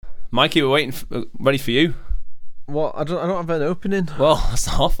Mikey, we're waiting, ready for you. What? I don't have an opening. Well, that's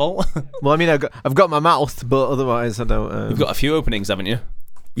not our fault. Well, I mean, I've got my mouth, but otherwise I don't. You've got a few openings, haven't you?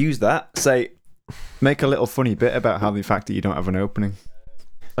 Use that. Make a little funny bit about how the fact that you don't have an opening.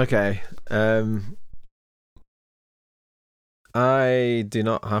 Okay. I do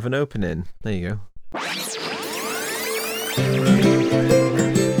not have an opening. There you go.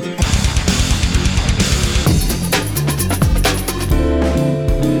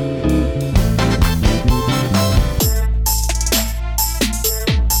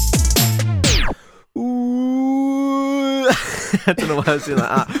 I don't know why I was doing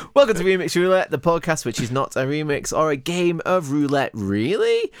that. Welcome to Remix Roulette, the podcast which is not a remix or a game of roulette.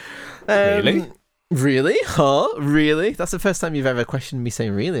 Really? Really? Huh? Really? That's the first time you've ever questioned me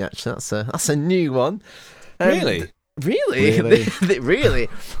saying really, actually. That's a new one. Really? Really? Really?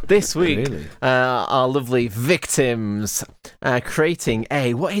 This week, our lovely victims creating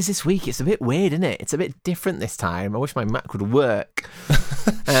what is this week? It's a bit weird, isn't it? It's a bit different this time. I wish my Mac would work.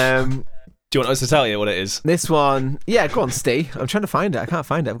 Do you want us to tell you what it is? This one, yeah, go on, Steve. I'm trying to find it. I can't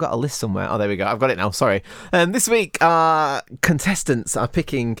find it. I've got a list somewhere. Oh, there we go. I've got it now. Sorry. This week, our contestants are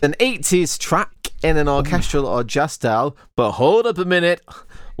picking an 80s track in an orchestral or jazz style. But hold up a minute.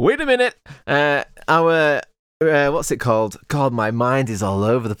 Wait a minute. Our what's it called? God, my mind is all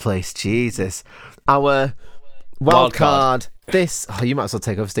over the place. Jesus. Our wild card. You might as well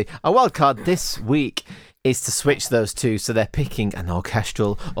take over, Steve. Our wild card this week is to switch those two, so they're picking an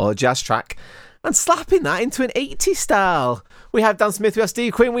orchestral or jazz track and slapping that into an 80s style. We have Dan Smith, we have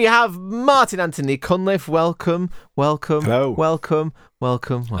Steve Quinn, we have Martin Anthony Cunliffe. Welcome. Hello. Welcome.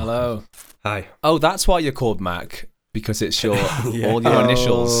 Hello. Hi. Oh, that's why you're called Mac, because it's your all your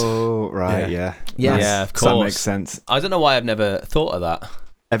initials. Oh, right, yeah. Yes. Yeah, of That course. makes sense. I don't know why I've never thought of that.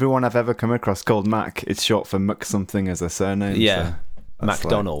 Everyone I've ever come across called Mac, it's short for Muck something as a surname. Yeah. So that's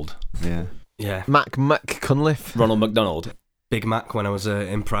MacDonald. Yeah. Yeah. Mac Cunliffe. Ronald McDonald. Big Mac when I was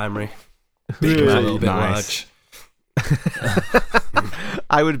in primary. Big It was a Mac, little bit nice. large.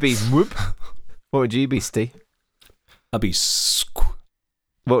 I would be Whoop. What would you be, Steve? I'd be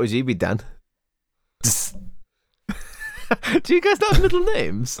What would you be, Dan? Do you guys not have middle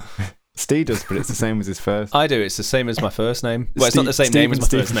names? Steve does, but it's the same as his first. I do. It's the same as my first name. Well, it's not the same Steve name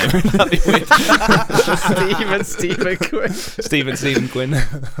as my and first Steve. name. That'd be weird. Stephen Quinn. Stephen Quinn.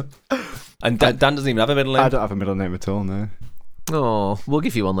 And Dan doesn't even have a middle name. I don't have a middle name at all, no. Oh, we'll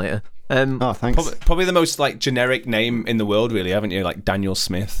give you one later. Oh, thanks. Probably the most generic name in the world, really, haven't you? Like Daniel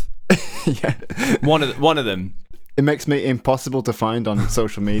Smith. Yeah. One of them. It makes me impossible to find on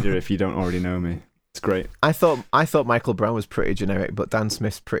social media if you don't already know me. It's great. I thought Michael Brown was pretty generic, but Dan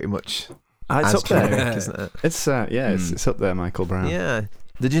Smith's pretty much It's as up there. generic, isn't it? It's it's up there, Michael Brown. Yeah,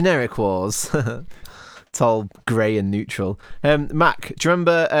 the generic wars. It's all grey and neutral. Mac, do you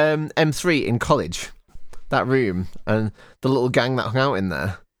remember M3 in college? That room and the little gang that hung out in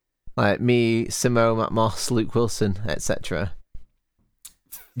there, like me, Simo, Matt Moss, Luke Wilson, etc.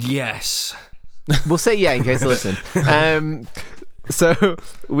 Yes. We'll say yeah in case they listen. So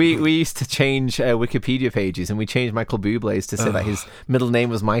we used to change Wikipedia pages, and we changed Michael Bublé's to say that his middle name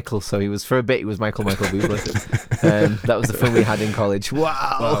was Michael. So he was Michael Bublé. That was the fun we had in college.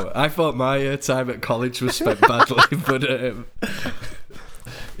 Wow. I thought my time at college was spent badly, but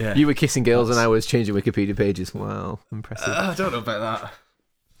yeah. You were kissing girls, and I was changing Wikipedia pages. Wow, impressive. I don't know about that.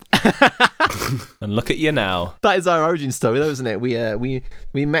 And look at you now. That is our origin story, though, isn't it? We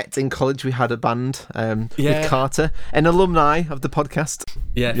met in college. We had a band with Carter, an alumni of the podcast.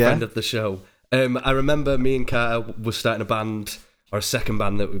 Yeah, friend of the show. I remember me and Carter were starting a band, or a second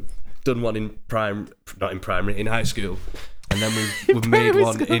band that we've done one in high school. And then we made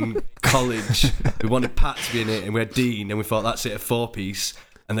one in college. We wanted Pat to be in it, and we had Dean, and we thought that's it, a 4-piece.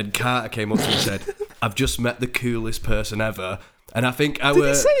 And then Carter came up to me and said, "I've just met the coolest person ever." And I think our Did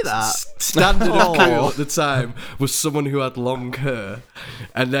he say that? standard of cool at the time was someone who had long hair.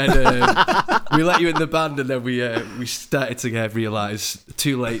 And then we let you in the band, and then we started to realise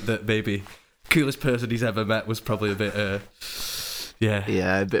too late that maybe coolest person he's ever met was probably a bit a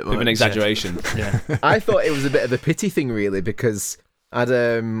bit Bit of an exaggeration. Yeah. I thought it was a bit of a pity thing, really, because I'd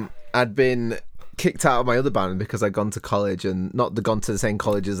been kicked out of my other band because I'd gone to college and not gone to the same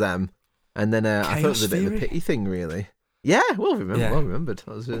college as them. And then I thought it was a bit of a pity thing, really. Yeah, well remembered.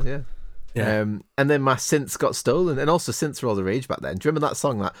 That was yeah. And then my synths got stolen, and also synths were all the rage back then. Do you remember that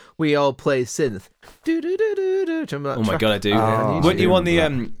song that we all play synth? Do do do do do. Do you remember that? Oh my god, I do. Weren't you on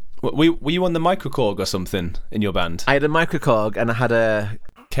the were you on the Microkorg or something in your band? I had a Microkorg, and I had a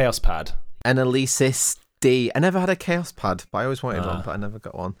Chaos Pad. an Alesis D. I never had a Chaos Pad, but I always wanted one, but I never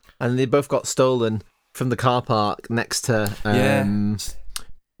got one. And they both got stolen from the car park next to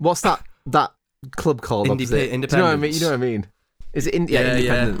What's that club called? opposite? Independence. Do you know what I mean? You know what I mean? Is it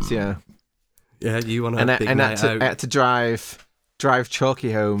Independence? Yeah. Yeah, you want And a big I night out. had to drive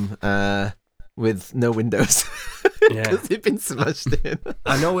Chalky home with no windows Yeah. because it'd been smashed in.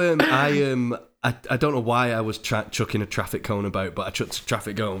 I know. I don't know why I was chucking a traffic cone about, but I chucked a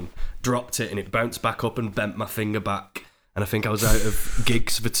traffic cone, dropped it, and it bounced back up and bent my finger back. And I think I was out of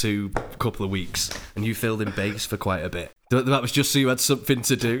gigs for a couple of weeks, and you filled in bass for quite a bit. That was just so you had something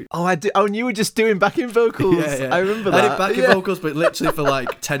to do. Oh, and you were just doing backing vocals. Yeah. I remember that. I did backing vocals, but literally for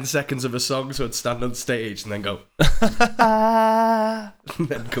like 10 seconds of a song, so I'd stand on stage and then go, and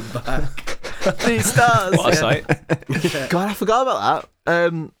then come back. These stars. What a sight. God, I forgot about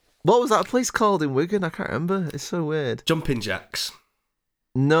that. What was that place called in Wigan? I can't remember. It's so weird. Jumping Jacks.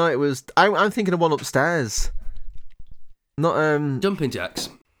 No, it was. I'm thinking of one upstairs. Not Jumping Jacks.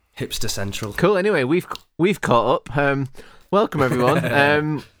 Hipster Central. Cool. Anyway, we've caught up. Welcome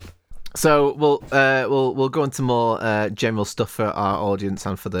everyone. So we'll go into more general stuff for our audience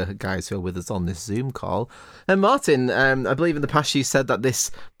and for the guys who are with us on this Zoom call. And Martin, I believe in the past you said that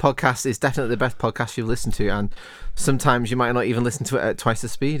this podcast is definitely the best podcast you've listened to, and sometimes you might not even listen to it at twice the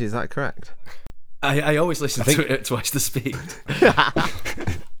speed. Is that correct? I always listen to it at twice the speed.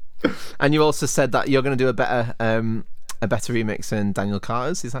 And you also said that you're going to do a better remix than Daniel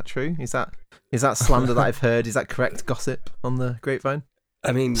Carter's. Is that true? Is that slander that I've heard? Is that correct gossip on the grapevine?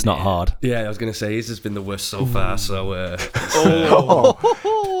 I mean, It's not hard. Yeah, I was going to say his has been the worst so far. So, That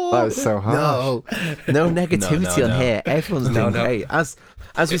was so hard. No negativity No. on here. Everyone's doing no. great. As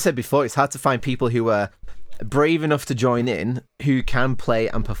we said before, it's hard to find people who are brave enough to join in, who can play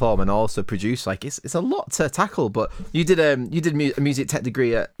and perform and also produce. Like it's a lot to tackle. But you did a music tech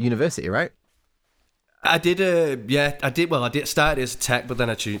degree at university, right? I did Well, I did started as a tech, but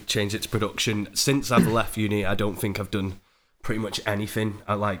then I changed it to production. Since I've left uni, I don't think I've done pretty much anything.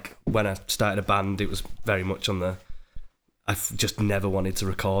 When I started a band, it was very much I've just never wanted to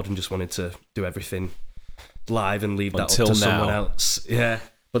record and just wanted to do everything live and leave that Until up to now. someone else. Yeah,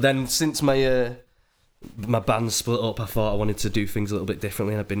 but then since my band split up, I thought I wanted to do things a little bit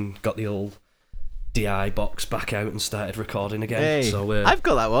differently, and got the old DI box back out and started recording again. Hey, So I've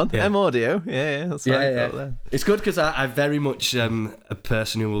got that one. yeah. M Audio. Yeah, that's what I've got there. It's good because I very much am a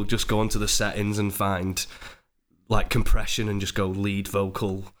person who will just go onto the settings and find like compression and just go lead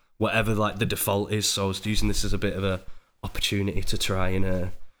vocal, whatever like the default is. So I was using this as a bit of a opportunity to try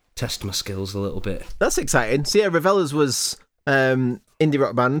and test my skills a little bit. That's exciting. So yeah, Revellas was indie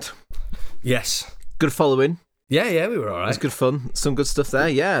rock band. Yes. Good following. Yeah, we were all It right. was good fun. Some good stuff there.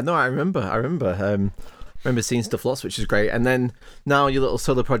 Yeah, no, I remember. Remember seeing stuff lots, which is great. And then now your little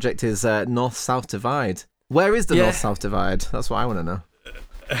solo project is North-South Divide. Where is the North-South Divide? That's what I want to know.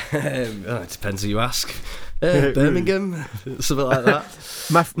 It depends who you ask. Birmingham, something like that.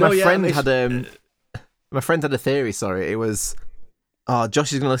 My friend it's- had my friend had a theory. Sorry, it was. Oh,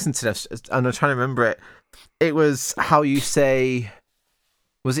 Josh is going to listen to this, and I'm trying to remember it. It was how you say.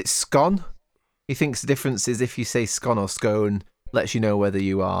 Was it scone? He thinks the difference is if you say scone or scone, lets you know whether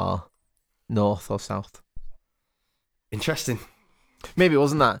you are north or south. Interesting. Maybe it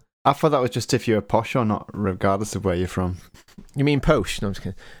wasn't that. I thought that was just if you're posh or not, regardless of where you're from. You mean posh? No, I'm just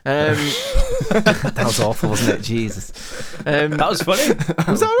kidding. That was awful, wasn't it? Jesus. That was funny.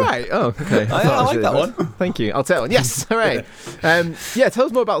 Was that all right? Oh, okay. I like that one. Thank you. I'll tell. Yes, all right. Yeah, tell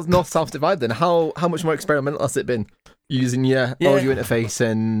us more about North-South Divide then. How much more experimental has it been? Using your audio interface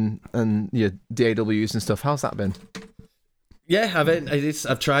and your DAWs and stuff. How's that been? Yeah,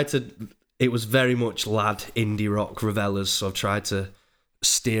 I've tried to. It was very much lad indie rock Revellas, so I've tried to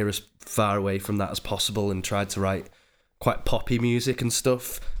steer as far away from that as possible and tried to write quite poppy music and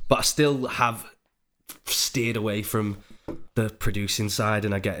stuff. But I still have steered away from the producing side,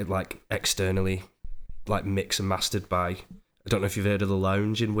 and I get it like externally, like mixed and mastered by. I don't know if you've heard of The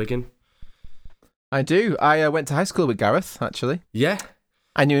Lounge in Wigan. I do. I went to high school with Gareth, actually. Yeah.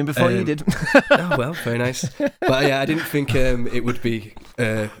 I knew him before you did. Oh, well, very nice. But yeah, I didn't think it would be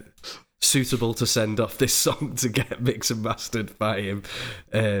suitable to send off this song to get mixed and mastered by him.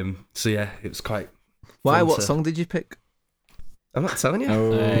 So yeah, it was quite. Why? fun What to- song did you pick? I'm not telling you.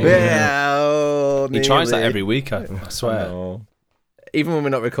 Yeah. Oh, He tries that nearly. every week, I swear. Oh. Even when we're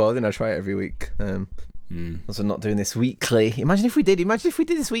not recording, I try it every week. As we're not doing this weekly. Imagine if we did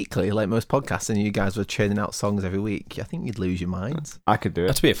this weekly, like most podcasts, and you guys were churning out songs every week. I think you'd lose your minds. I could do it.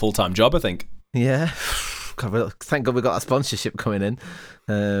 That'd be a full-time job, I think. Yeah. God, thank God we got a sponsorship coming in.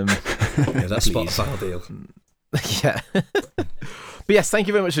 Yeah, that's Spotify deal. Yeah. But yes, thank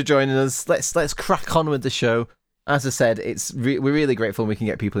you very much for joining us. Let's crack on with the show. As I said, we're really grateful we can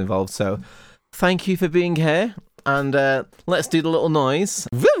get people involved. So thank you for being here. and let's do the little noise.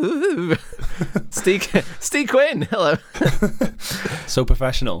 Woo! Steve Quinn, hello. So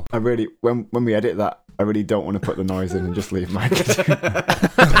professional. I really, when we edit that, I really don't want to put the noise in and just leave Mike.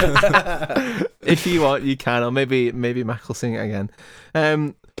 If you want, you can, or maybe Mac will sing it again.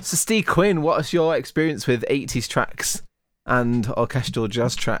 So Steve Quinn, what is your experience with 80s tracks and orchestral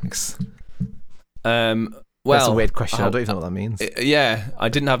jazz tracks? Well, that's a weird question. I don't even know what that means. Yeah, I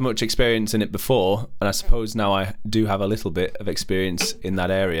didn't have much experience in it before, and I suppose now I do have a little bit of experience in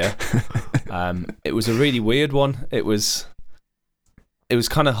that area. It was a really weird one. It was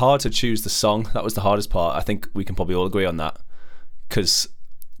kind of hard to choose the song. That was the hardest part. I think we can probably all agree on that, because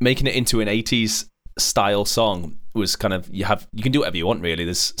making it into an 80s style song was kind of, you can do whatever you want, really.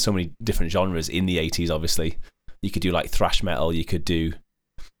 There's so many different genres in the 80s. Obviously, you could do like thrash metal, you could do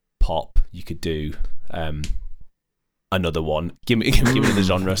pop, you could do another one. Give me the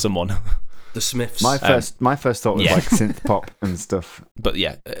genre, someone. The Smiths. My first thought was like synth pop and stuff. But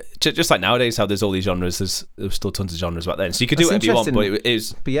yeah, just like nowadays, how there's all these genres. There's still tons of genres back then, so you could do whatever you want. But it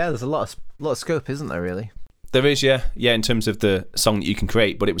is. But yeah, there's a lot of scope, isn't there? Really. There is, yeah, in terms of the song that you can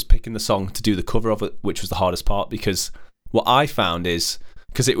create. But it was picking the song to do the cover of it, which was the hardest part, because what I found is,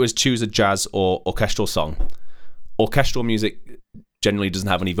 because it was choose a jazz or orchestral song. Orchestral music generally doesn't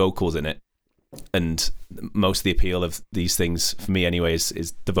have any vocals in it. And most of the appeal of these things, for me anyways,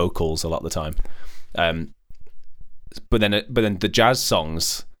 is the vocals a lot of the time. But then the jazz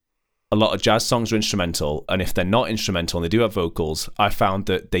songs, a lot of jazz songs are instrumental, and if they're not instrumental and they do have vocals, I found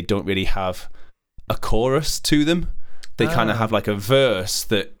that they don't really have a chorus to them. They kind of have like a verse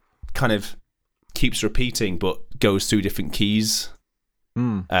that kind of keeps repeating but goes through different keys.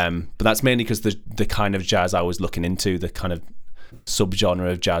 But that's mainly because the kind of jazz I was looking into, the kind of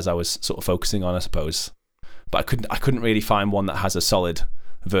subgenre of jazz I was sort of focusing on, I suppose. But I couldn't really find one that has a solid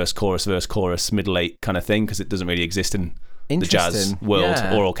verse chorus middle eight kind of thing, because it doesn't really exist in the jazz world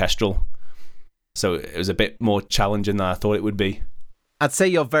or orchestral. So it was a bit more challenging than I thought it would be. I'd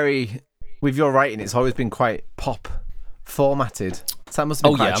say with your writing, it's always been quite pop formatted. So that must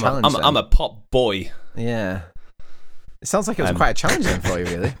have been quite a challenge. I'm a pop boy. Yeah. It sounds like it was quite a challenge then for you,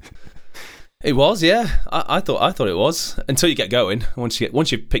 really. It was, yeah. I thought it was, until you get going. Once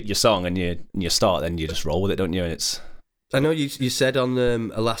you pick your song and you start, then you just roll with it, don't you? And it's. I know you said on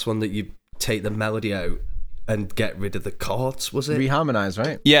a last one that you take the melody out and get rid of the chords. Was it reharmonize?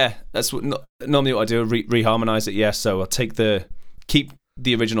 Right. Yeah, that's normally what I do. Reharmonize it. Yeah, so I'll keep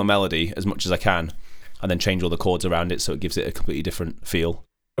the original melody as much as I can, and then change all the chords around it so it gives it a completely different feel.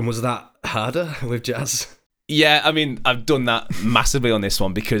 And was that harder with jazz? Yeah, I mean, I've done that massively on this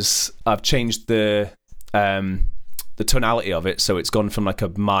one, because I've changed the tonality of it, so it's gone from like a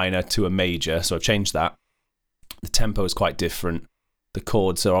minor to a major. So I've changed that. The tempo is quite different. The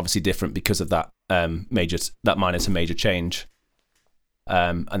chords are obviously different because of that minor to major change.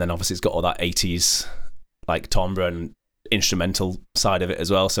 And then obviously it's got all that 80s like timbre and instrumental side of it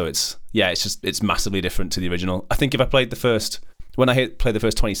as well. So it's massively different to the original. I think if I played the first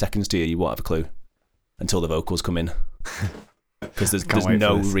 20 seconds to you, you won't have a clue until the vocals come in, because there's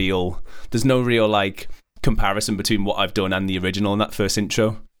no real like comparison between what I've done and the original in that first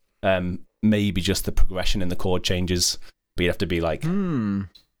intro. Maybe just the progression in the chord changes, but you'd have to be like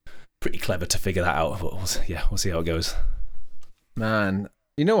pretty clever to figure that out. But we'll see how it goes. Man,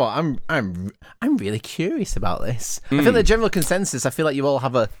 you know what? I'm really curious about this. I feel the general consensus. I feel like you all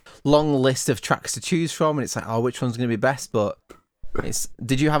have a long list of tracks to choose from, and it's like, which one's going to be best? But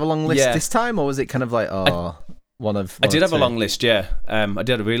did you have a long list this time, or was it kind of like one of? I did have a long list, yeah. I did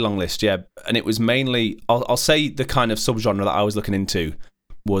have a really long list, yeah, and it was mainly. I'll say the kind of subgenre that I was looking into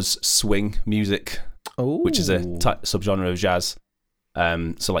was swing music, which is a subgenre of jazz.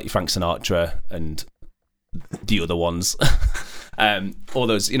 So like Frank Sinatra and the other ones, all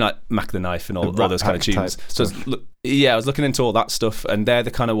those, like Mac the Knife and all those kind of tunes. So I was looking into all that stuff, and they're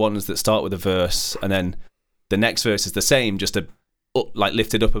the kind of ones that start with a verse, and then the next verse is the same, just like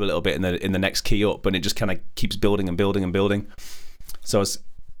lifted up a little bit in the next key up, and it just kind of keeps building and building and building. So I was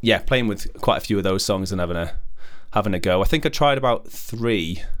playing with quite a few of those songs and having a go. I think I tried about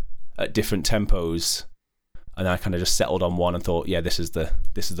 3 at different tempos, and then I kind of just settled on one and thought, this is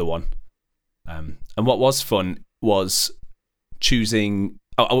the one. And what was fun was choosing.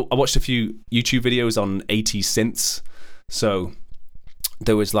 I watched a few YouTube videos on 80s synths. So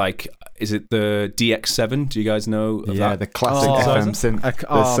there was like, is it the DX7? Do you guys know of that? The classic FM synth.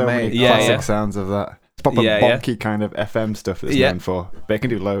 There's so many classic sounds of that. It's proper bonky kind of FM stuff that's known for. But it can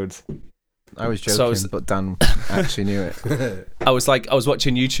do loads. I was joking, but Dan actually knew it. I was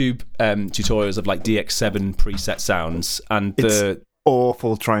watching YouTube tutorials of like DX7 preset sounds, and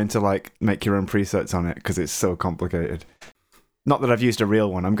awful trying to like make your own presets on it because it's so complicated. Not that I've used a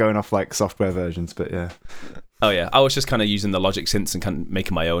real one. I'm going off like software versions, but yeah. Oh yeah, I was just kind of using the Logic synths and kind of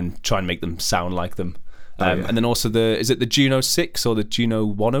making my own, try and make them sound like them. And then also is it the Juno 6 or the Juno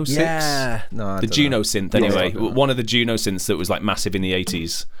 106? Yeah, no, the Juno synth anyway. One of the Juno synths that was like massive in the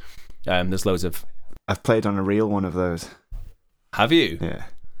 80s. There's loads of. I've played on a real one of those. Have you? Yeah.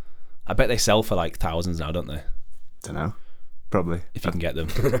 I bet they sell for like thousands now, don't they? Don't know. Probably if you can get them.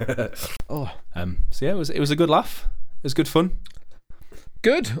 So yeah, it was a good laugh. It was good fun.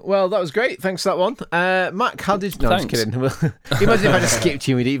 Good. Well, that was great. Thanks for that one. Mac, how did you... No, I'm just kidding. Imagine if I just skipped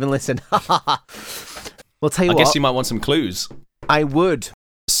you and we didn't even listen. Well, tell you what. I guess you might want some clues. I would.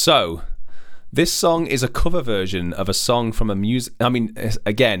 So, this song is a cover version of a song from a music... I mean,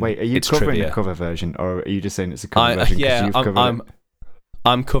 again, wait, are you it's covering trivia. A cover version, or are you just saying it's a cover version because you've covered it?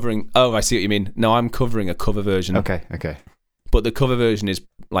 I'm covering... Oh, I see what you mean. No, I'm covering a cover version. Okay. But the cover version is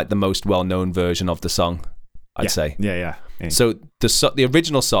like the most well-known version of the song, I'd say. Yeah. So the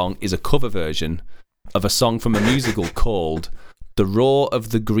original song is a cover version of a song from a musical called The Roar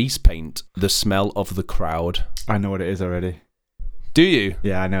of the Grease Paint, The Smell of the Crowd. I know what it is already. Do you?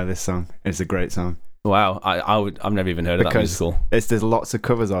 Yeah, I know this song. It's a great song. Wow, I've never even heard of that musical. There's lots of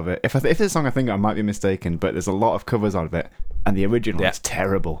covers of it. If it's a song I think I might be mistaken, but there's a lot of covers of it, and the original is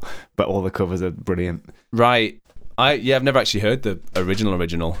terrible, but all the covers are brilliant. Right. I've never actually heard the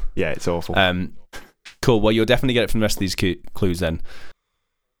original. Yeah, it's awful. Cool. Well, you'll definitely get it from the rest of these clues then.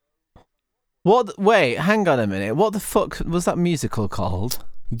 What? Wait, hang on a minute. What the fuck was that musical called?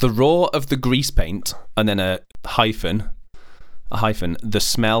 The Roar of the Grease Paint, and then a hyphen, The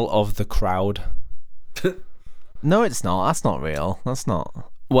Smell of the Crowd. No, it's not. That's not real. That's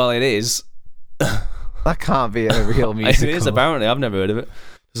not. Well, it is. That can't be a real musical. It is, apparently. I've never heard of it.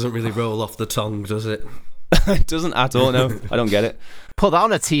 Doesn't really roll off the tongue, does it? It doesn't at all, no. I don't get it. Put that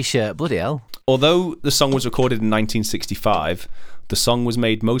on a t-shirt, bloody hell. Although the song was recorded in 1965, the song was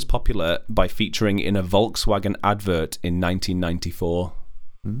made most popular by featuring in a Volkswagen advert in 1994.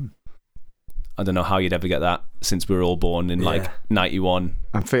 I don't know how you'd ever get that, since we were all born in like 91.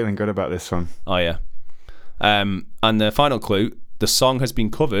 I'm feeling good about this one. Oh yeah. And the final clue, the song has been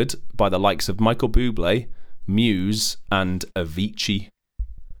covered by the likes of Michael Bublé, Muse, and Avicii.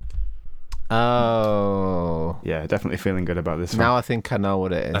 Oh. Yeah, definitely feeling good about this one. Now I think I know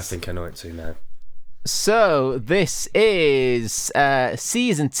what it is. I think I know it too now. So, this is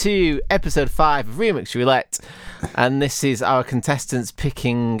Season 2, Episode 5 of Remix Roulette. And this is our contestants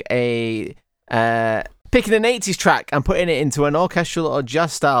picking an 80s track and putting it into an orchestral or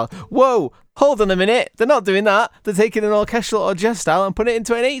jazz style. Whoa, hold on a minute. They're not doing that. They're taking an orchestral or jazz style and putting it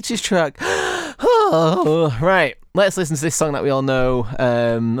into an 80s track. Oh, right. Let's listen to this song that we all know.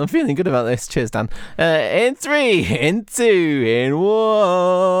 I'm feeling good about this. Cheers, Dan. In 3, in 2, in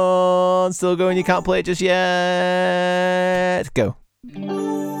 1. Still going, you can't play it just yet. Go.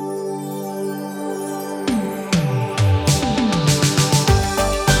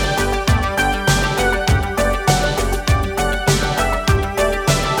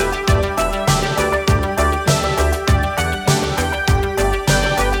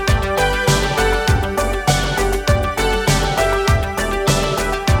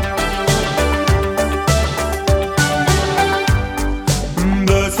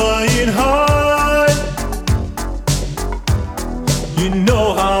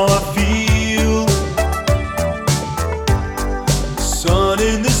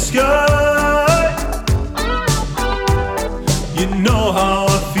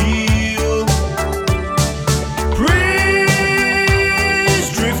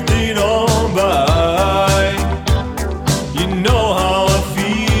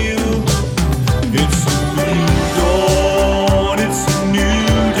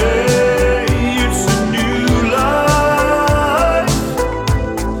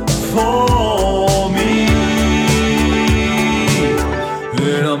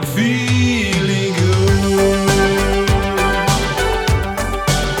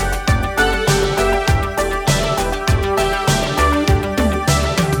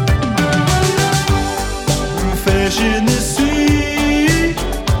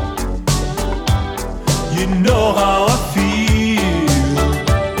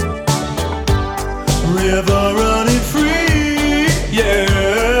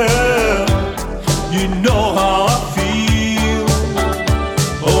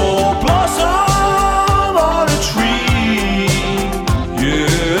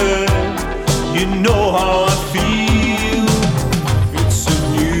 It's a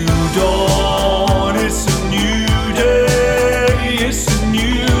new dawn, it's a new day.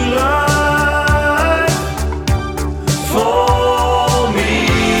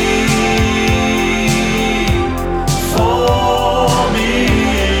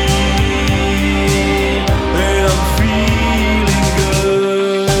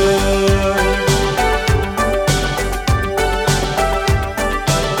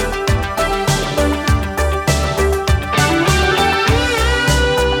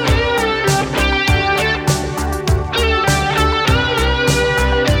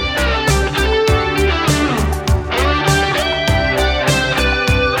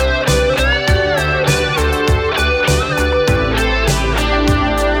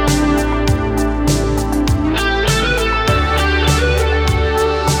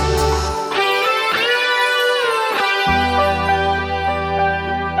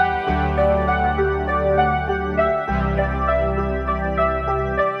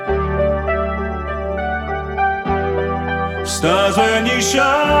 Stars when you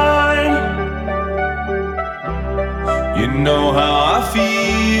shine, you know how I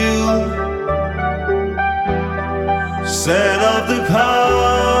feel. Scent of the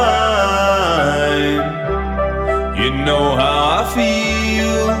pine, you know how I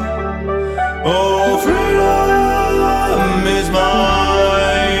feel. Oh, freedom is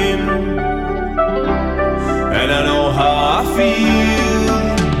mine, and I know how I feel.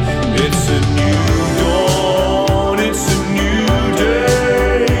 It's a new dawn, it's a new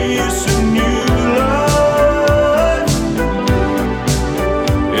day, it's a new life.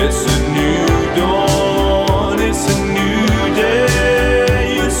 It's a new dawn, it's a new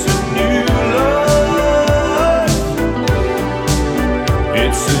day, it's a new life.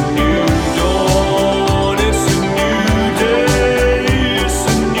 It's a new dawn, it's a new day, it's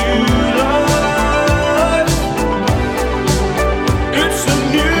a new life. It's a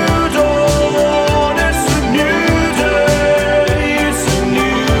new dawn, it's a new day, it's a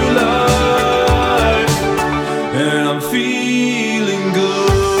new life. And I'm feeling good.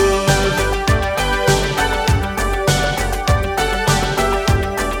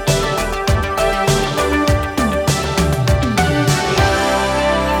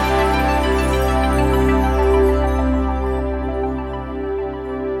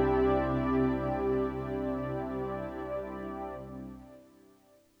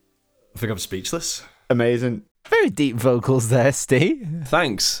 I think I'm speechless. Amazing. Very deep vocals there, Steve.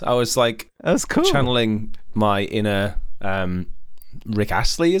 Thanks. I was like That was cool. channeling my inner Rick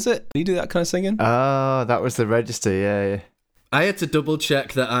Astley, is it? Do you do that kind of singing? Oh, that was the register, yeah. I had to double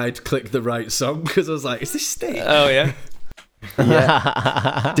check that I'd clicked the right song because I was like, is this Steve? Oh, yeah.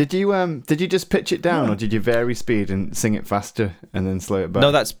 Yeah. Did you just pitch it down or did you vary speed and sing it faster and then slow it back?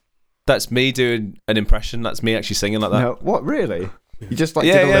 No, that's me doing an impression. That's me actually singing like that. No, what, really? You just did a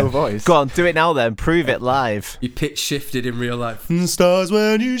Yeah. low voice? Go on, do it now then. Prove it live. You pitch shifted in real life. Stars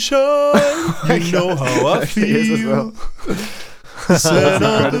when you shine, you know how I It is as well. feel. Scent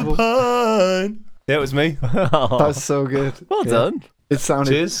of the pine. Yeah, it was me. That's so good. Well done. It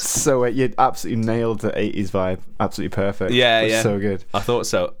sounded Cheers. so... You absolutely nailed the 80s vibe. Absolutely perfect. Yeah, It was yeah. so good. I thought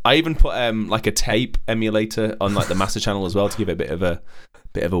so. I even put like a tape emulator on like the master channel as well to give it a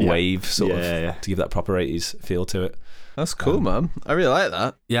bit of a wave sort of to give that proper 80s feel to it. That's cool, man. I really like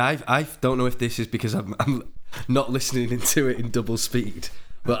that. Yeah, I don't know if this is because I'm not listening into it in double speed,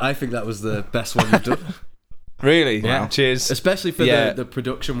 but I think that was the best one you've done. Really? Yeah. Cheers. Especially for the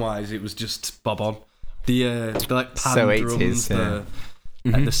production wise, it was just bob on. The like pan So drums, 80s,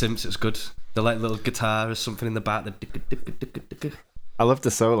 the synths, it's good. The like little guitar or something in the back. The I loved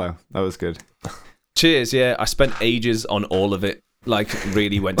the solo. That was good. Cheers, yeah. I spent ages on all of it. Like,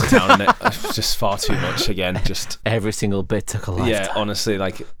 really went to town on it. Just far too much again. Just Every single bit took a lifetime. yeah, honestly,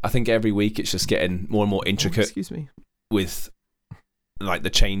 like I think every week it's just getting more and more intricate Excuse me. with like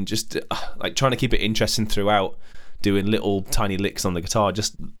the change, just like trying to keep it interesting throughout, doing little tiny licks on the guitar,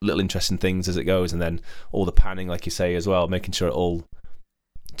 just little interesting things as it goes, and then all the panning, like you say as well, making sure it all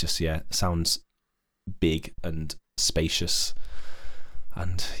just sounds big and spacious.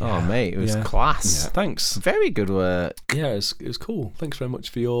 And Oh, mate, it was class. Yeah, thanks. Very good work. Yeah, it was cool. Thanks very much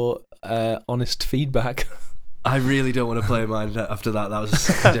for your honest feedback. I really don't want to play mine after that. That was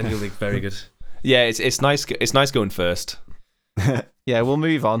genuinely very good. Yeah, it's nice. It's nice going first. Yeah, we'll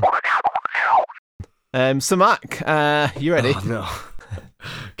move on. So Mac, you ready? Oh, no.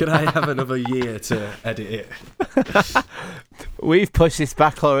 Can I have another year to edit it? We've pushed this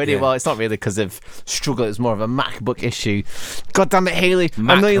back already. Yeah. Well, it's not really because of struggle. It's more of a MacBook issue. God damn it, Haley. I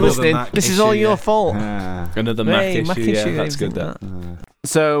Mac- know you're another listening. Mac This is issue, all your yeah. fault. Another Mac Hey, issue. Mac Yeah, issue, that's good. everything That. like that.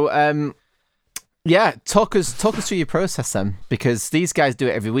 So, yeah, talk us through your process then, because these guys do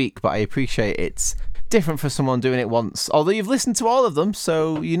it every week, but I appreciate it's different for someone doing it once. Although you've listened to all of them,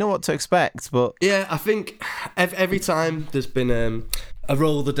 so you know what to expect. But Yeah, I think every time there's been a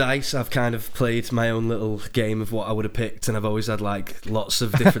roll the dice, I've kind of played my own little game of what I would have picked, and I've always had like lots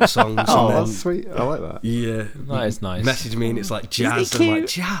of different songs. Oh, and then, that's sweet. I like that. yeah, That is nice. Message me and it's like jazz. Isn't he I'm like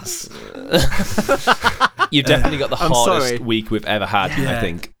cute? jazz. You've definitely got the I'm hardest sorry. week we've ever had. Yeah. I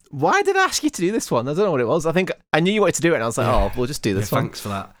think. why did I ask you to do this one? I don't know what it was. I think I knew you wanted to do it, and I was like, oh, we'll just do Yeah, this one. thanks for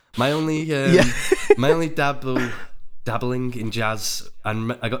that. My only dabbling in jazz,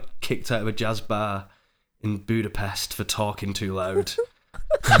 and I got kicked out of a jazz bar in Budapest for talking too loud.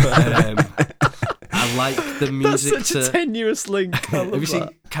 I like the music. That's such a tenuous link. Have you seen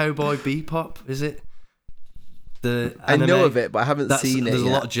Cowboy Bebop? Is it? The I know anime? of it, but I haven't seen it There's a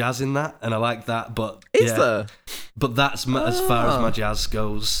yet. lot of jazz in that, and I like that. But Is yeah. there? But that's as far as my jazz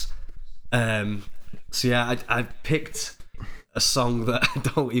goes. So yeah, I picked a song that I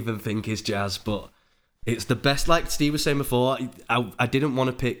don't even think is jazz, but It's the best. Like Steve was saying before, I didn't want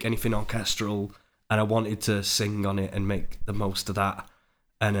to pick anything orchestral, and I wanted to sing on it and make the most of that.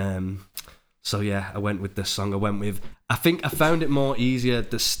 And so yeah, I went with this song. I think I found it more easier,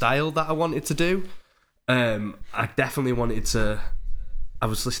 the style that I wanted to do. I definitely wanted to. I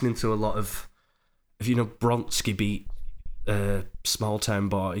was listening to a lot of, if you know Bronski Beat, Small Town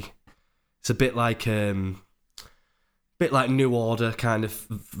Boy. It's a bit like New Order kind of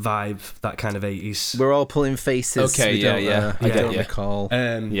vibe, that kind of 80s. We're all pulling faces. Okay, yeah. I don't recall.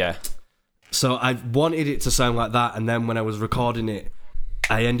 Yeah. So I wanted it to sound like that, and then when I was recording it,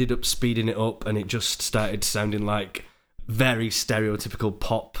 I ended up speeding it up, and it just started sounding like very stereotypical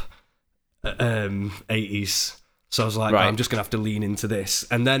pop 80s. So I was like, I'm just going to have to lean into this.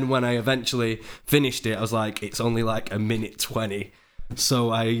 And then when I eventually finished it, I was like, it's only like a minute 20.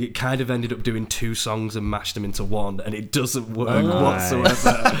 So I kind of ended up doing 2 songs and mashed them into one, and it doesn't work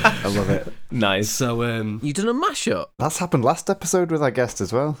whatsoever. I love it. Nice. So you done a mashup? That's happened last episode with our guest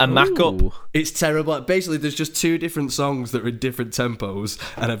as well. A mack-up. It's terrible. Basically, there's just 2 different songs that are in different tempos,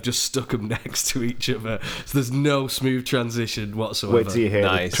 and I've just stuck them next to each other. So there's no smooth transition whatsoever. Wait till you hear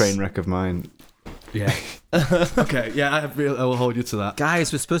the train wreck of mine. Yeah. Okay. Yeah, I will hold you to that.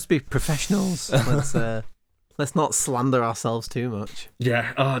 Guys, we're supposed to be professionals. Let's not slander ourselves too much.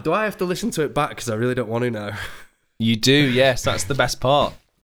 Yeah. Do I have to listen to it back? Because I really don't want to now. You do, yes. That's the best part.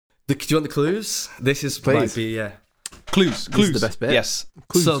 Do you want the clues? This is Please. might be Clues. This is the best bit. Yes.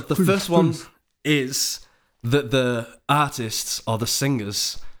 Clues, so the first one is that the artists or the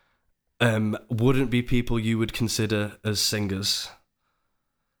singers wouldn't be people you would consider as singers.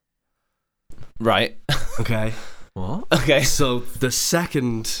 Right. Okay. What? Okay. So the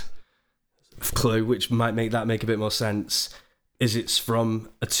second clue, which might make a bit more sense, is it's from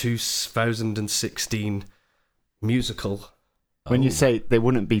a 2016 musical. When you say they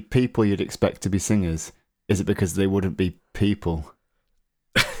wouldn't be people you'd expect to be singers, is it because they wouldn't be people?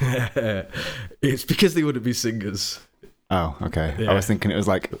 It's because they wouldn't be singers. Oh, okay. Yeah. I was thinking it was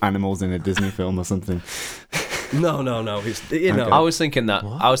like animals in a Disney film or something. No. It's you know. I was thinking that.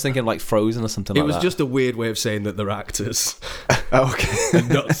 What? I was thinking like Frozen or something like that. It was just a weird way of saying that they're actors. Okay. And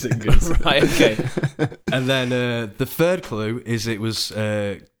not singers. Right, okay. And then the third clue is it was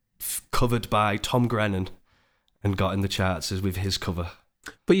covered by Tom Grennan and got in the charts as with his cover.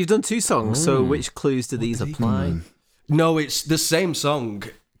 But you've done 2 songs, so which clues do these apply? No, it's the same song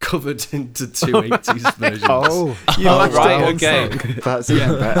covered into 2 80s versions. Oh, right, okay. That's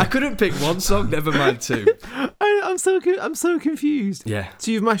even better. I couldn't pick one song, never mind 2. I'm so confused. Yeah.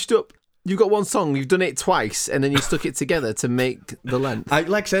 So you've mashed up. You've got one song. You've done it twice, and then you stuck it together to make the length.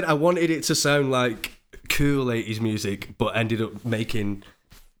 Like I said, I wanted it to sound like cool 80s music, but ended up making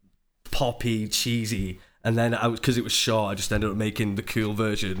poppy, cheesy. And then because it was short, I just ended up making the cool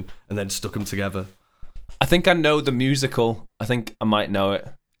version and then stuck them together. I think I know the musical. I think I might know it.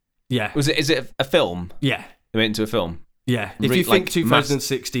 Yeah. Is it a film? Yeah. They went into a film? Yeah. If you think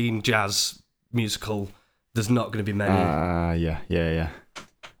 2016 jazz musical, there's not going to be many. Yeah.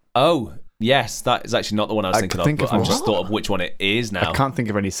 Oh, yes. That is actually not the one I was thinking of, but I've just thought of which one it is now. I can't think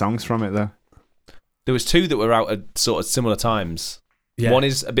of any songs from it, though. There was 2 that were out at sort of similar times. Yeah. One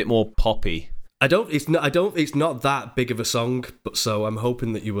is a bit more poppy. It's not that big of a song, but so I'm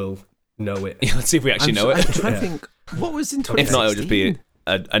hoping that you will know it. Yeah, let's see if we actually know it. I'm trying to think, what was in 2016? If not, it'll just be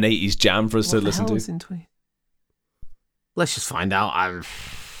an 80s jam for us to listen to. Was in Let's just find out.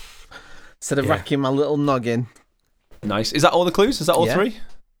 Instead of racking my little noggin. Nice. Is that all the clues? Is that all 3?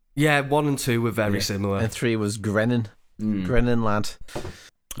 Yeah, 1 and 2 were very similar. And 3 was Grennan. Grennan lad.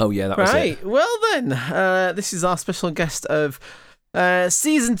 Oh, yeah, that was it. Right, well then, this is our special guest of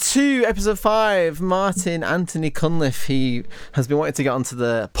Season 2, Episode 5, Martin Anthony Cunliffe. He has been wanting to get onto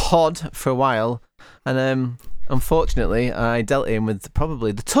the pod for a while, and unfortunately, I dealt him with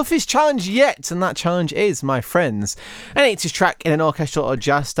probably the toughest challenge yet, and that challenge is, my friends, an 80s track in an orchestral or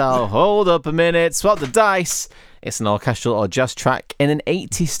jazz style. Hold up a minute, swap the dice. It's an orchestral or jazz track in an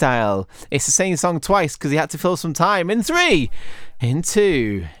 80s style. It's the same song twice because he had to fill some time. In 3, in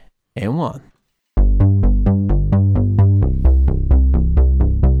 2, in 1.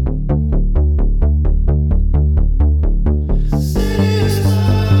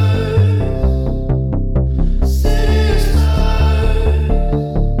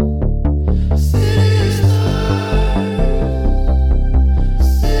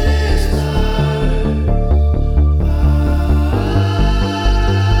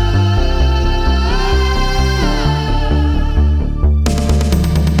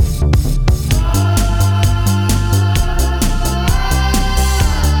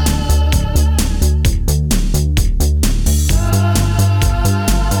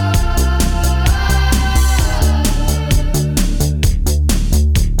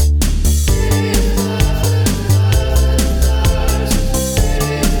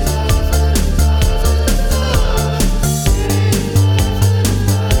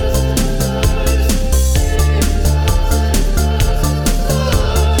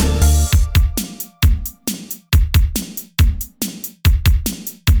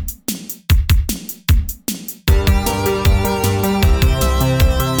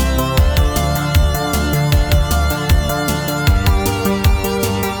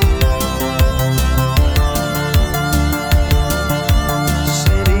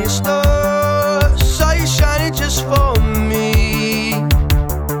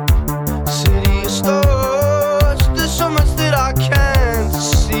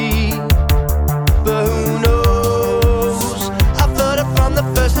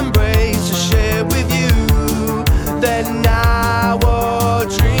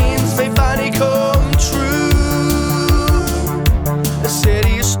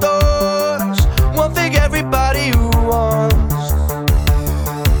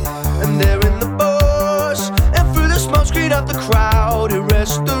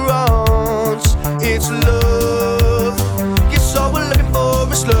 wrongs. It's love. Guess all we're looking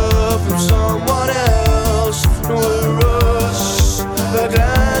for is love from someone else. We're us, a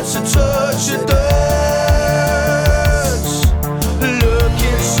glance, a touch, a dance. Look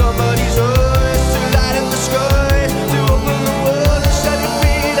in somebody's eyes to light up the sky, to open the world and set you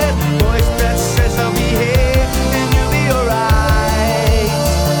free. That voice that says I'll be here and you'll be alright.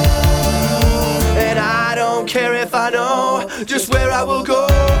 And I don't care if I know just where I will go,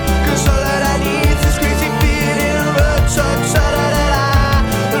 'cause all that I need is this crazy feeling of a touch,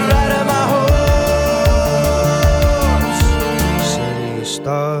 right at my heart. City of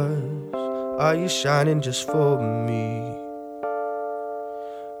stars, are you shining just for me?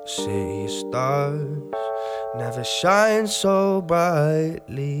 City of stars never shine so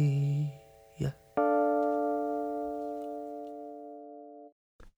brightly. Yeah.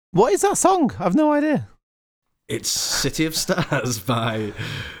 What is that song? I've no idea. It's City of Stars by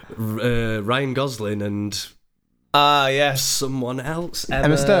Ryan Gosling and someone else.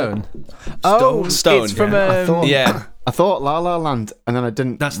 Emma Stone. Stone. It's from I thought La La Land, and then I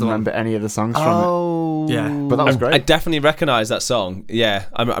didn't remember any of the songs from it. Yeah, but that was great. I definitely recognise that song. Yeah,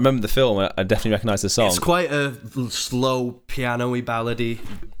 I remember the film. I definitely recognise the song. It's quite a slow, piano-y, ballady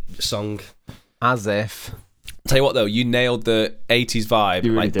song. As if. Tell you what, though, you nailed the 80s vibe,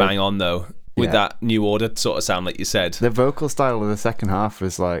 You really like did. bang on, though, with that New Order sort of sound, like you said. The vocal style of the second half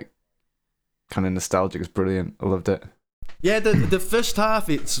was like kind of nostalgic. It's brilliant. I loved it. Yeah, the first half,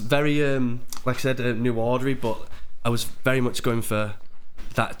 it's very, like I said, New Order-y, but I was very much going for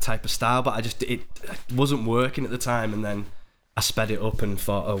that type of style, but it wasn't working at the time, and then I sped it up and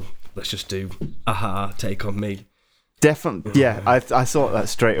thought, oh, let's just do Aha, Take On Me. Definitely, yeah. I saw that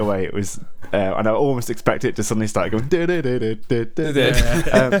straight away. It was, and I almost expected it to suddenly start going.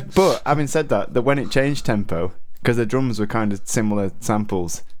 But having said that when it changed tempo, because the drums were kind of similar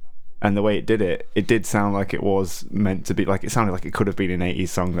samples, and the way it did sound like it was meant to be. Like it sounded like it could have been an 80s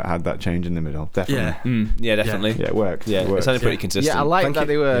song that had that change in the middle. Definitely. Yeah, definitely. Yeah, it worked. Yeah, it sounded pretty consistent. Yeah, I like that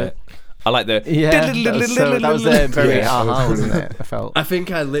they were. Yeah. I like the. Yeah, that was very Aha, wasn't it? I felt. I think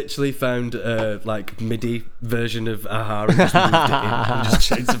I literally found a MIDI version of Aha and just moved it in and just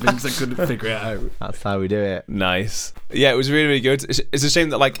changed some things. I couldn't figure it out. That's how we do it. Nice. Yeah, it was really, really good. It's a shame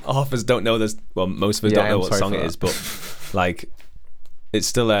that half of us don't know this. Well, most of us don't know what song it is, but it's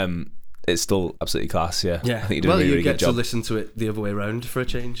still absolutely class. Yeah. Yeah. I think you did a really, really good job. To listen to it the other way around for a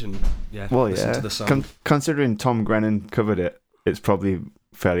change, and listen to the song. Considering Tom Grennan covered it, it's probably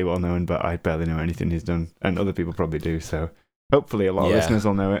fairly well known, but I barely know anything he's done, and other people probably do. So hopefully a lot of listeners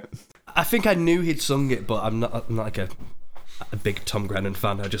will know it. I think I knew he'd sung it, but I'm not like a big Tom Grennan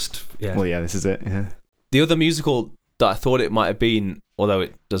fan. I just Well, yeah, this is it. Yeah. The other musical that I thought it might have been, although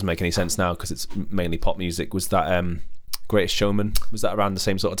it doesn't make any sense now because it's mainly pop music, was that Greatest Showman. Was that around the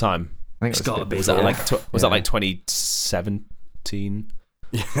same sort of time? I think it's got to be. Was that that like 2017?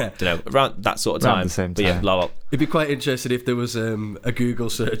 Yeah, don't know, around that sort of time. Around the same time. But yeah, it'd be quite interesting if there was a Google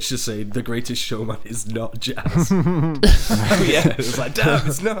search to say The Greatest Showman is not jazz. Oh yeah, it's like, damn,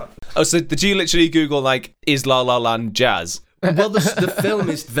 it's not. Oh, so did you literally Google is La La Land jazz? Well, the film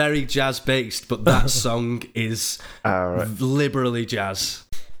is very jazz based, but that song is liberally jazz.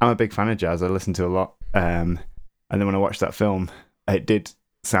 I'm a big fan of jazz. I listen to a lot, and then when I watched that film, it did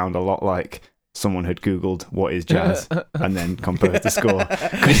sound a lot like someone had Googled what is jazz and then composed the score.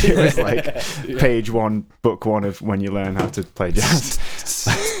 It was like page 1, book 1 of when you learn how to play jazz.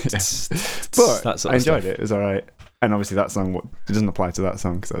 But I enjoyed it. It was all right. And obviously that song, it doesn't apply to that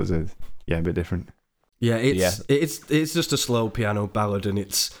song because that was a bit different. Yeah, it's just a slow piano ballad, and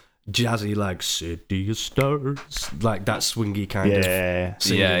it's jazzy like City of Stars, like that swingy kind of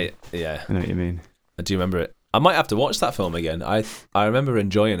singing. Yeah. I know what you mean. I do remember it. I might have to watch that film again. I remember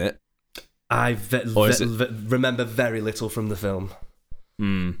enjoying it. I remember very little from the film.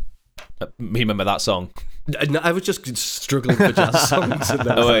 You remember that song? No, I was just struggling for jazz songs. And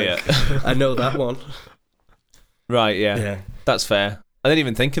I know that one. Right, yeah. That's fair. I didn't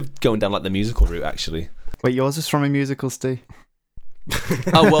even think of going down the musical route, actually. Wait, yours is from a musical, Steve?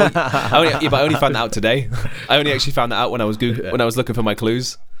 Oh, well, I only found that out today. I only actually found that out when I was when I was looking for my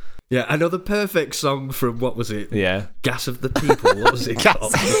clues. Yeah, I know the perfect song from, what was it? Yeah. Gas of the People. What was it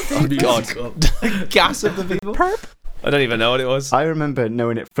called? Oh, God. Gas of the People? Perp? I don't even know what it was. I remember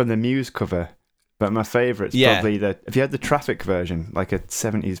knowing it from the Muse cover, but my favourite's probably if you had the Traffic version, like a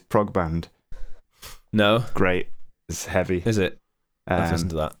 70s prog band. No. Great. It's heavy. Is it? Let's listen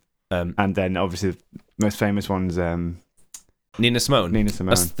to that. And then, obviously, the most famous one's... Nina Simone.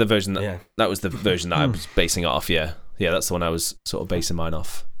 That's the version that was the version that I was basing it off, yeah. Yeah, that's the one I was sort of basing mine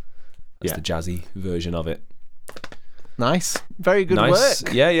off. That's the jazzy version of it. Nice. Very good Nice.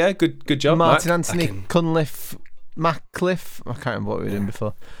 work. Yeah. Good job, Martin Mac. Anthony Cunliffe Macliffe. I can't remember what we were doing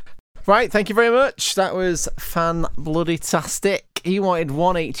before. Right, thank you very much. That was fan-bloody-tastic. He wanted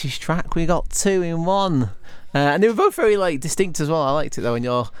one 80s track. We got 2 in 1. And they were both very like distinct as well. I liked it though. And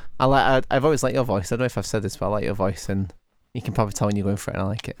I've always liked your voice. I don't know if I've said this, but I like your voice, and you can probably tell when you're going for it. And I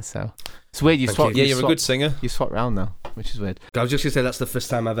like it. So it's weird. Thank you. Yeah, you're a good singer. You swap round now, which is weird. I was just gonna say that's the first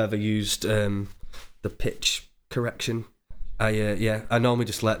time I've ever used the pitch correction. I normally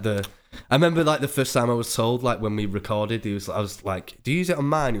just let the. I remember like the first time I was told, like when we recorded, I was like, "Do you use it on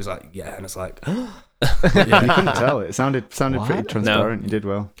mine?" He was like, "Yeah," and it's like, Yeah, you couldn't tell. It sounded What? pretty transparent. You did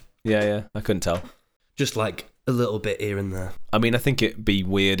well. Yeah. I couldn't tell. just like a little bit here and there. I mean, I think it'd be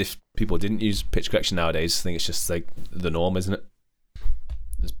weird if people didn't use pitch correction nowadays. I think it's just like the norm, isn't it?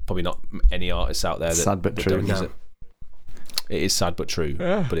 There's probably not any artists out there that, Sad but that true. don't use No. it. It is sad but true,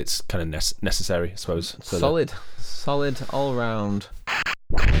 Yeah. but it's kind of necessary, I suppose. So Solid all round.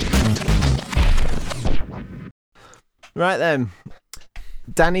 Right then,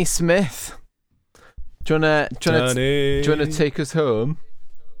 Danny Smith. Do you wanna take us home?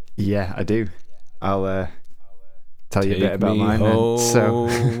 Yeah, I do. I'll tell you a bit Take about me mine then. So,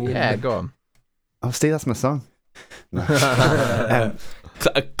 Yeah, go on. oh, Steve, that's my song. No.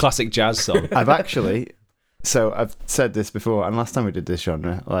 A classic jazz song. I've said this before, and last time we did this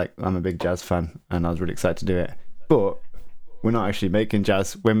genre, like, I'm a big jazz fan, and I was really excited to do it. But we're not actually making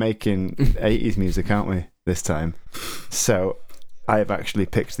jazz. We're making 80s music, aren't we, this time? So I have actually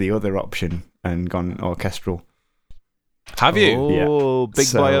picked the other option and gone orchestral. Have you? Oh, big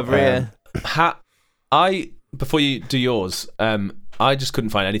So, boy over here. Before you do yours, I just couldn't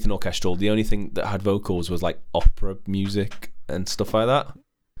find anything orchestral. The only thing that had vocals was like opera music and stuff like that.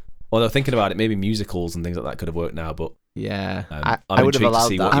 Although thinking about it, maybe musicals and things like that could have worked now, but Yeah, I'm I would have intrigued to allowed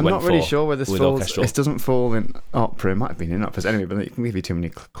see that. what you I'm went not really for sure where this with falls. orchestral. This doesn't fall in opera. It might have been in operas anyway, but it can give you too many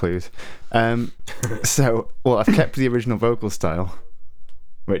clues. I've kept the original vocal style,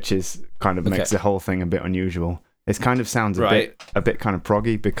 which is kind of makes Okay. the whole thing a bit unusual. It kind of sounds Right. a bit kind of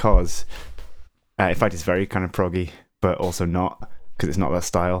proggy because, in fact, it's very kind of proggy, but also not because it's not that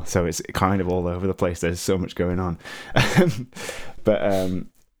style. So it's kind of all over the place. There's so much going on, but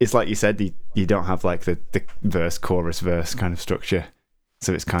it's like you said, you don't have like the verse, chorus, verse kind of structure.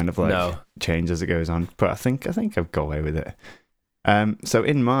 So it's kind of like No. change as it goes on. But I think I've got away with it. So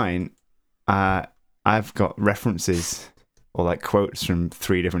in mine, I've got references or like quotes from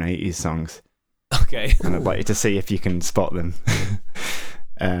 3 different 80s songs. okay. And I'd like you to see if you can spot them.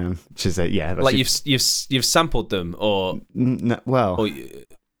 Which is that's Like you've sampled them, or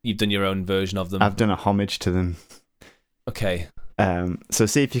you've done your own version of them. I've done a homage to them. Okay. So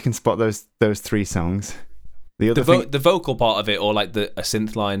see if you can spot those 3 songs. The other thing, The vocal part of it, or like a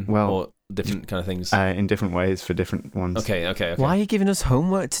synth line, Well, or different kind of things. in different ways for different ones. Okay. Why are you giving us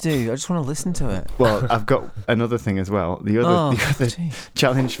homework to do? I just want to listen to it. Well, I've got another thing as well. The other jeez.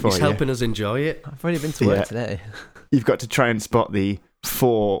 challenge for He's you. helping us enjoy it. I've already been to work Yeah. today. You've got to try and spot the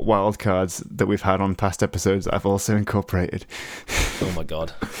 4 wildcards that we've had on past episodes that I've also incorporated. Oh my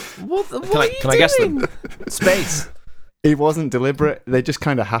god. What are you Can I guess them? doing? Space. It wasn't deliberate. They just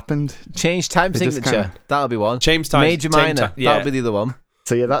kind of happened. Change time They just signature. kinda- That'll be one. Change time. Major change minor. ti- yeah. That'll be the other one.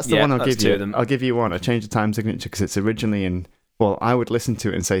 So yeah, that's the Yeah, one I'll that's give 2 you. of them. I'll give you one. I changed the time signature because it's originally in. Well, I would listen to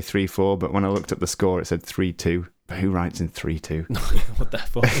it and say 3/4, but when I looked up the score, it said 3/2. But who writes in 3/2? What the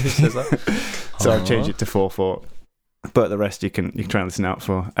fuck? Who says that? So I've changed it to 4/4. But the rest you can try and listen out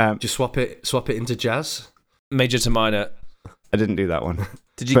for. Just swap it into jazz. Major to minor. I didn't do that one.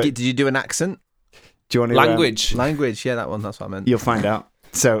 Did But- you do an accent? Do you want to? Language. Language. Yeah, that one. That's what I meant. You'll find out.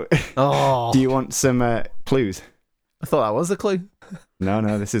 So, Oh, do you want some clues? I thought that was the clue. No.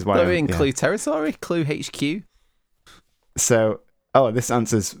 This is why. They're in yeah. clue territory. Clue HQ. So, this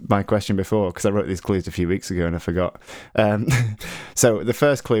answers my question before because I wrote these clues a few weeks ago and I forgot. So the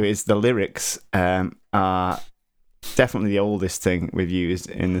first clue is the lyrics are definitely the oldest thing we've used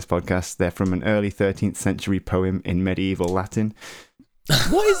in this podcast. They're from an early 13th century poem in medieval Latin.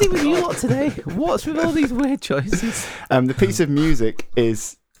 What is it with you lot today? What's with all these weird choices? The piece of music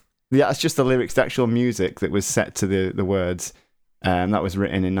is that's just the lyrics, the actual music that was set to the words. That was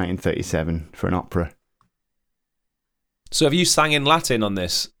written in 1937 for an opera. So have you sang in Latin on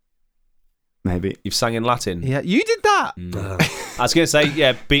this? Maybe. You've sang in Latin? Yeah, you did that. I was going to say,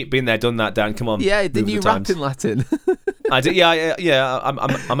 yeah, been there, done that, Dan. Come on. Yeah, didn't move you the rap times. in Latin? I did. Yeah.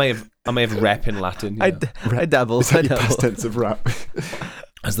 I may have rap in Latin. Yeah. I dabble. Is that I your dabble. past tense of rap?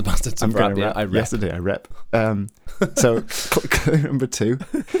 As the bastards I'm of going rap. to Yeah, rap. I rap. Yesterday I rep. So clue number 2.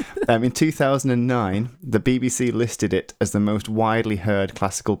 In 2009, the BBC listed it as the most widely heard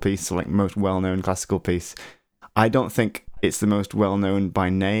classical piece, so like most well-known classical piece. I don't think it's the most well known by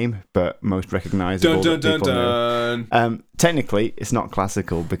name, but most recognizable. Dun, dun, that people dun, know. Technically, it's not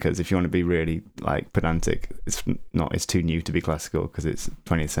classical because if you want to be really like pedantic, it's not. It's too new to be classical because it's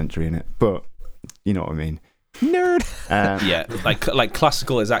 20th century in it. But you know what I mean. Nerd. Yeah, like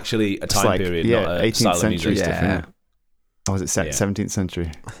classical is actually a time period, not a 18th style of century music. stuff. Yeah. Or was it 17th century?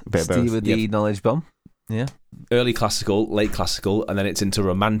 A bit of Steve both. with the knowledge bomb. Yeah. Early classical, late classical, and then it's into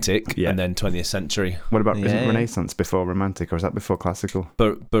romantic, Yeah. and then 20th century. What about is Yeah. it Renaissance before Romantic, or is that before Classical?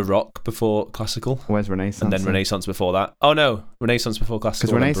 Baroque before classical, Where's Renaissance? and then Renaissance before that. Oh no, Renaissance before classical.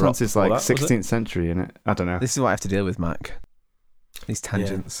 Because and then Renaissance Baroque is before like that, was it? 16th century, isn't it? I don't know. This is what I have to deal with, Mac. These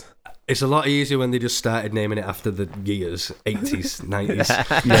tangents. It's a lot easier when they just started naming it after the years, 80s, 90s.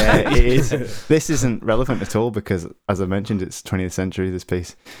 Yeah, it is. This isn't relevant at all because, as I mentioned, it's 20th century, this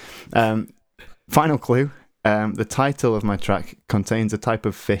piece. Final clue. The title of my track contains a type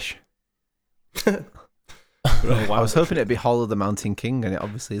of fish. I was hoping it'd be Hall of the Mountain King, and it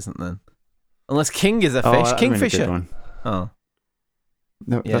obviously isn't then. Unless king is a fish. that'd been a good Kingfisher. one. Oh.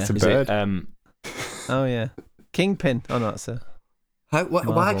 No, Yeah. that's a Is bird. it, Oh, yeah. Kingpin. Oh, no, that's a Why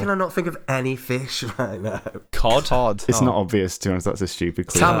Marvel. can I not think of any fish right now? cod, cod. It's Oh. not obvious, to be honest. That's a stupid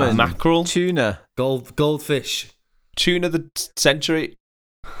clue. Salmon. mackerel, Tuna. Goldfish. tune of the century.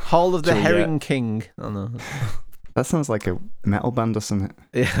 Hall of the Sure, yeah. Herring King. Oh, no. That sounds like a metal band or something.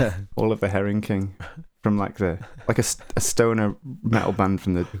 Yeah. All of the Herring King. From like a stoner metal band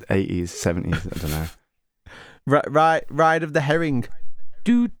from the 80s, 70s. I don't know. Ride of the Herring.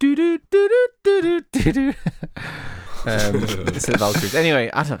 Do, do, do, do, do, do, do, do. It's the Valkyries. Anyway,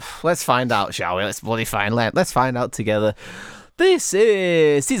 let's find out, shall we? Let's bloody find out. Let's find out together. This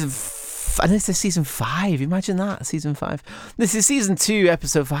is season 5. Imagine that, season 5. This is season 2,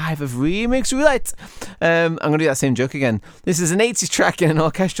 episode 5 of Remix Roulette. I'm gonna do that same joke again. This is an 80s track in an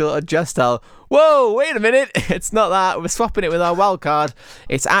orchestral or jazz style. Whoa, wait a minute! It's not that. We're swapping it with our wild card.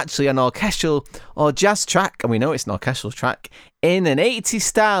 It's actually an orchestral or jazz track, and we know it's an orchestral track in an 80s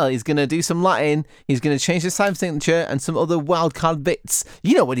style. He's gonna do some Latin. He's gonna change the time signature and some other wild card bits.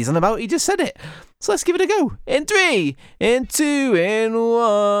 You know what he's on about. He just said it. So let's give it a go. In 3, in 2, in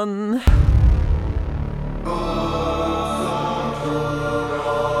 1.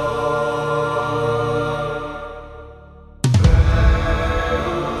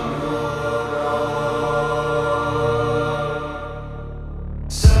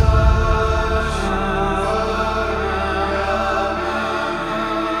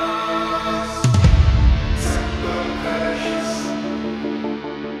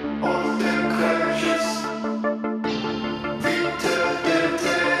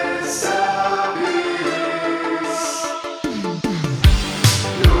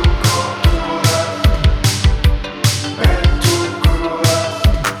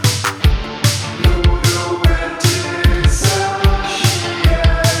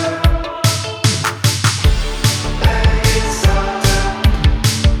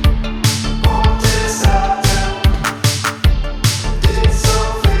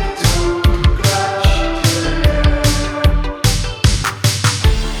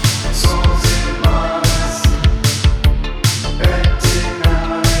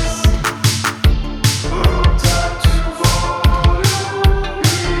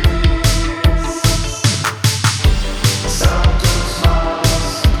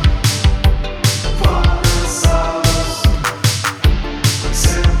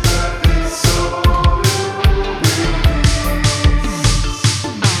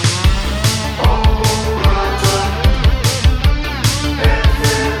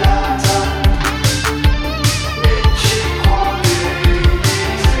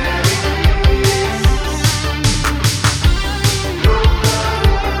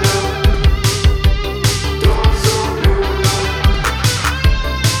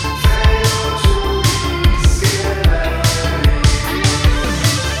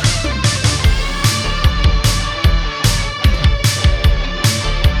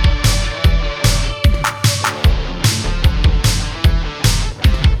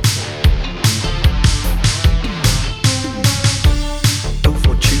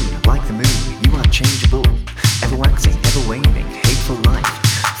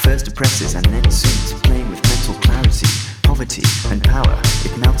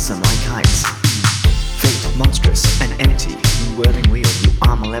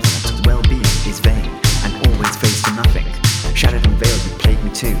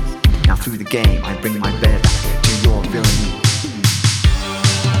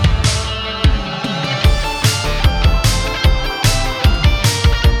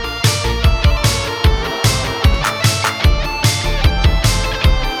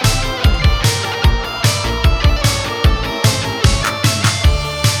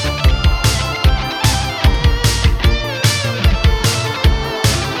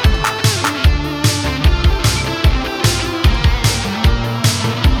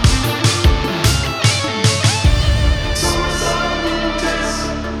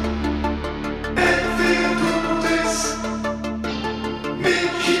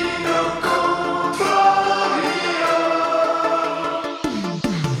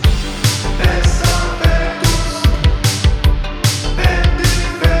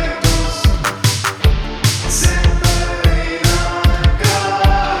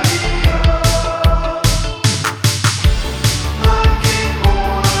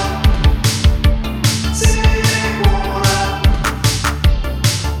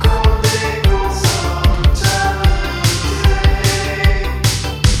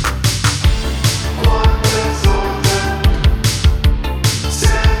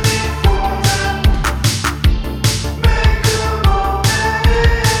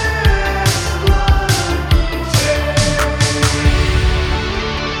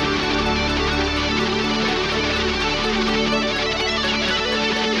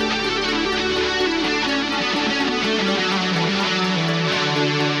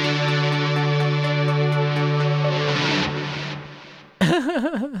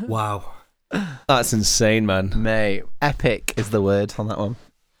 Wow. That's insane, man. Mate, epic is the word on that one.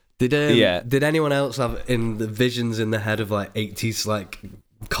 Did anyone else have in the visions in the head of like 80s like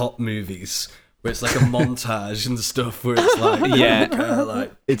cop movies where it's like a montage and stuff where it's like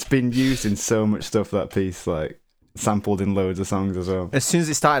like It's been used in so much stuff, that piece, like sampled in loads of songs as well. As soon as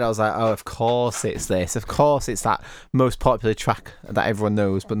it started, I was like, oh, of course it's this. Of course it's that most popular track that everyone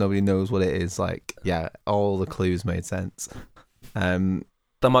knows, but nobody knows what it is. Like, yeah, all the clues made sense.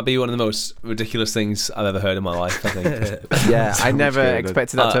 That might be one of the most ridiculous things I've ever heard in my life, I think. Yeah, So I much never good.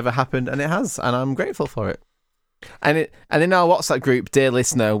 expected that to ever happen, and it has, and I'm grateful for it. And in our WhatsApp group, dear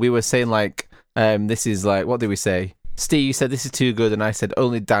listener, we were saying like, this is like, what did we say? Steve, you said this is too good, and I said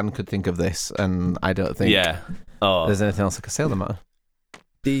only Dan could think of this, and I don't think there's anything else I could say on the matter.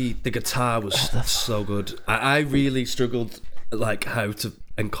 the guitar was so good. I really struggled like how to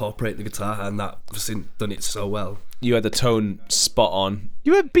incorporate the guitar, and that was done it so well. You had the tone spot on.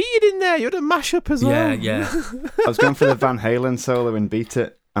 You had Beat It in there. You had a mashup as well. Yeah. I was going for the Van Halen solo in Beat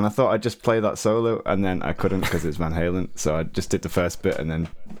It, and I thought I'd just play that solo, and then I couldn't because it's Van Halen, so I just did the first bit and then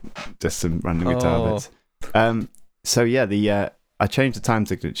just some random guitar bits. So yeah, I changed the time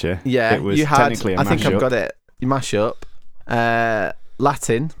signature. Yeah, it was you had. technically a I think mashup. I've got it. You mash up.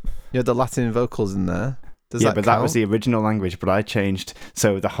 Latin. You had the Latin vocals in there. Does But that count? was the original language, but I changed.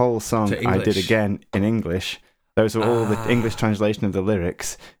 So the whole song To I did English. again in English. Those were all the English translation of the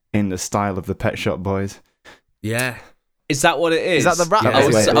lyrics in the style of the Pet Shop Boys. Yeah. Is that what it is? Is that the rap? Yeah, I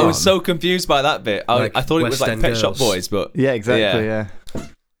was, later I was on. so confused by that bit. I thought it was West like End Pet Shop Girls. Boys, but Yeah, exactly. Yeah.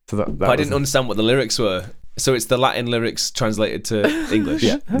 So that but I was- didn't understand what the lyrics were. So it's the Latin lyrics translated to English.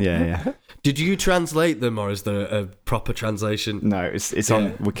 Yeah. Did you translate them, or is there a proper translation? No, it's Yeah.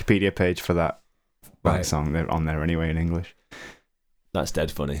 on Wikipedia page for that Right. song. They're on there anyway in English. That's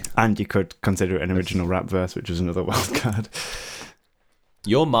dead funny. And you could consider it an original rap verse, which was another wild card.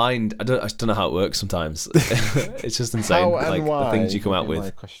 Your mind, I don't know how it works sometimes. It's just insane. How and like why? the things you come out would be my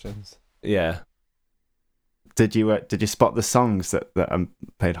with. questions. Yeah. Did you spot the songs that I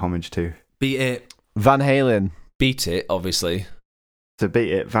paid homage to? Beat It, Van Halen. Beat It, obviously. To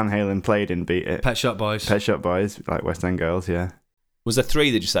Beat It, Van Halen played in Beat It. Pet Shop Boys. Pet Shop Boys, like West End Girls, yeah. Was there 3,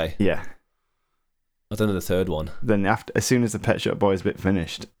 did you say? Yeah. I don't know the third one. Then as soon as the Pet Shop Boys bit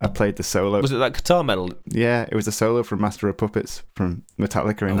finished, I played the solo. Was it that guitar medal? Yeah, it was a solo from Master of Puppets from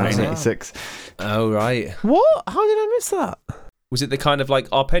Metallica in Oh, was it? 1986. Oh, right. What? How did I miss that? Was it the kind of like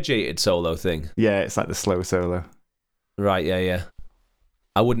arpeggiated solo thing? Yeah, it's like the slow solo. Right, yeah.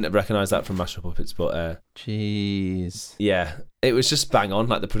 I wouldn't have recognised that from Master of Puppets, but Jeez. yeah, it was just bang on.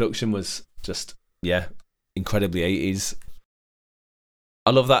 Like the production was just, incredibly 80s. I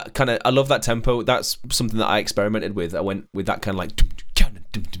love that tempo. That's something that I experimented with. I went with that kind of like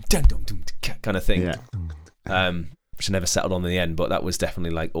kind of thing. Yeah. Which I never settled on in the end, but that was definitely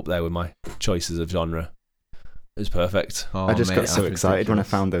like up there with my choices of genre. It was perfect. Oh, I just mate, got so that's excited when I ridiculous.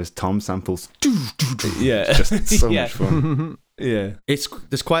 found those tom samples. Yeah. Just so Yeah. much fun. Yeah.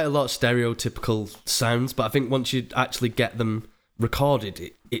 There's quite a lot of stereotypical sounds, but I think once you actually get them recorded,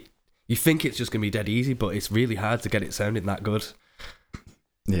 it you think it's just gonna be dead easy, but it's really hard to get it sounding that good.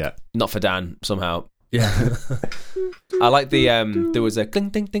 Yeah. Not for Dan, somehow. Yeah. I like the there was a ding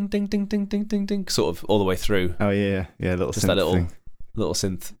ding ding ding ding ding ding ding ding sort of all the way through. Oh yeah, little Just synth that little thing.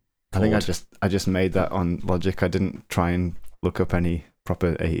 synth. I think chord. I just made that on Logic. I didn't try and look up any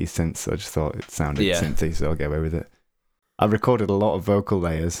proper 80s synths. I just thought it sounded Yeah. synthy, so I'll get away with it. I recorded a lot of vocal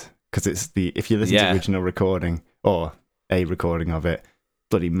layers because if you listen to the original recording or a recording of it,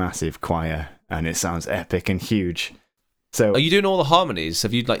 bloody massive choir, and it sounds epic and huge. So Are you doing all the harmonies?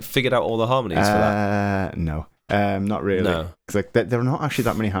 Have you like figured out all the harmonies for that? No, not really. No. Because like, there are not actually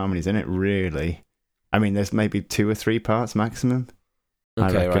that many harmonies in it, really. I mean, there's maybe 2 or 3 parts maximum. I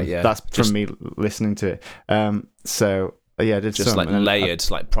Okay, reckon. right, yeah. That's Just- from me listening to it. So yeah, I did Just some, like and then layered,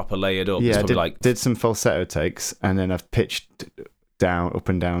 like proper layered up. It's Yeah, I probably did some falsetto takes, and then I've pitched up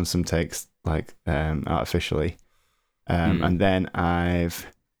and down some takes like artificially, and then I've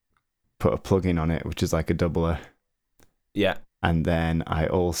put a plugin on it, which is like a doubler. Yeah. And then I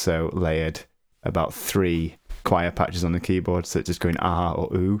also layered about 3 choir patches on the keyboard, so it's just going ah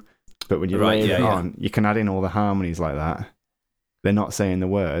or ooh. But when you Right, layer yeah, it yeah. on, you can add in all the harmonies like that. They're not saying the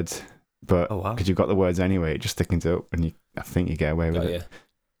words, but Oh, wow. because you've got the words anyway, it just thickens it up, and I think you get away with it.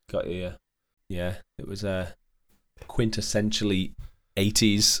 Got you, yeah. Yeah, it was quintessentially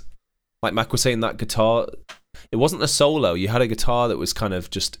 80s. Like Mac was saying, that guitar, it wasn't a solo. You had a guitar that was kind of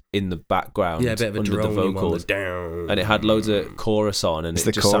just in the background, Yeah, a bit of a under the drone vocals, and it had loads of chorus on, and It's it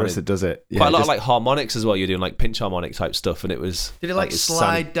the just chorus sounded that does it. Yeah, quite a lot just- of like harmonics as well. You're doing like pinch harmonic type stuff, and it was. Did it like it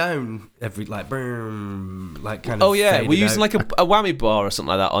slide down every like boom, like kind of? Oh yeah, we're faded using out? like a whammy bar or something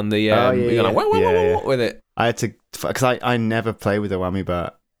like that on the. Oh, yeah, you're like, yeah. wah, wah, wah, Yeah, wah, with it. I had to, because I never play with a whammy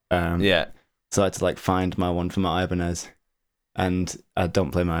bar. Yeah. So I had to like find my one for my Ibanez, and I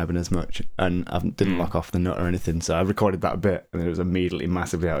don't play my Ibanez much, and I didn't lock off the nut or anything. So I recorded that bit, and it was immediately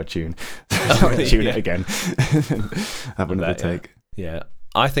massively out of tune. So I had to tune it again, have another bet, yeah. take. Yeah,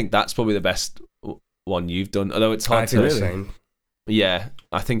 I think that's probably the best one you've done. Although it's I hard feel to. the same. Yeah,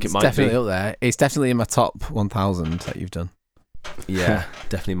 I think it It's might definitely be. up there. It's definitely in my top 1,000 that you've done. Yeah,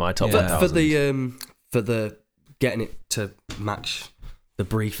 definitely my top. Yeah. But for the getting it to match the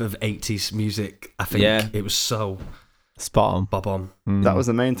brief of 80s music, I think Yeah. it was so Spot on. bob on. Mm. That was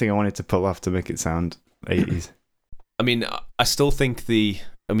the main thing I wanted to pull off to make it sound 80s. I mean, I still think you've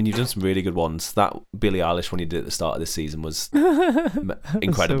done some really good ones. That Billie Eilish one you did at the start of this season was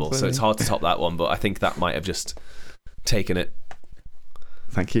incredible. So it's hard to top that one, but I think that might have just taken it.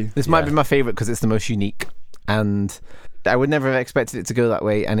 Thank you. This might Yeah. be my favourite because it's the most unique, and I would never have expected it to go that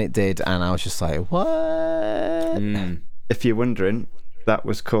way, and it did, and I was just like, what? If you're wondering, that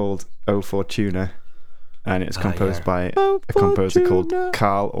was called O Fortuna, and it's composed by Oh, a composer called Fortuna.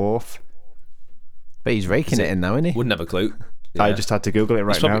 Carl Orff. But he's raking it in now, isn't he? Wouldn't have a clue. I Yeah. just had to Google it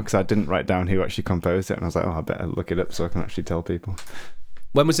right It's probably- now because I didn't write down who actually composed it, and I was like, oh, I better look it up so I can actually tell people.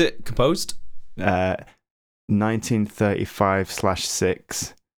 When was it composed?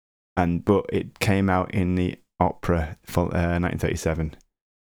 1935/6, but it came out in the opera for 1937.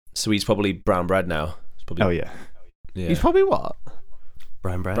 So he's probably brown bread now. It's probably, Oh yeah, yeah. He's probably what?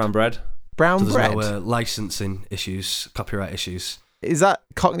 Brown bread. brown bread. Brown So there's bread. no licensing issues, copyright issues. Is that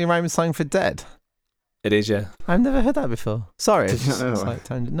Cockney rhyming slang for dead? It is, yeah. I've never heard that before. Sorry. Did you not know it's that? like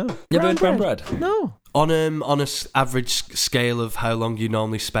tangent. No. Brown bread. No. On a average scale of how long you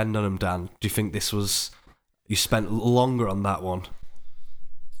normally spend on them, Dan, do you think this was you spent longer on that one?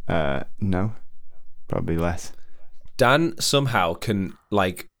 no, probably less. Dan somehow can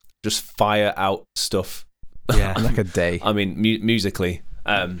like just fire out stuff. Yeah. In like a day. I mean, musically.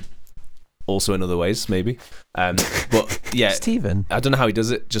 Also in other ways, maybe. But yeah, Stephen. I don't know how he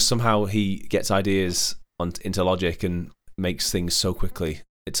does it. Just somehow he gets ideas into Logic and makes things so quickly.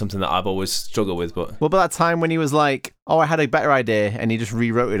 It's something that I've always struggled with. But What about that time when he was like, oh, I had a better idea, and he just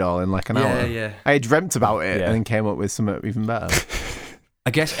rewrote it all in like an hour? Yeah. I had dreamt about it Yeah. and then came up with something even better.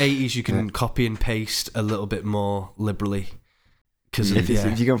 I guess 80s you can copy and paste a little bit more liberally. Because If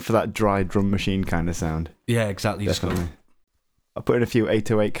you're going for that dry drum machine kind of sound, yeah, exactly. You just go, definitely. I put in a few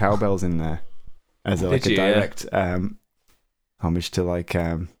 808 cowbells in there as a Did you, yeah? direct homage to like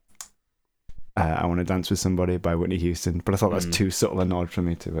I Want to Dance with Somebody by Whitney Houston, but I thought that's too subtle a nod for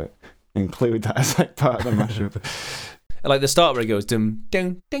me to include that as like part of the mashup. like the start where it goes ding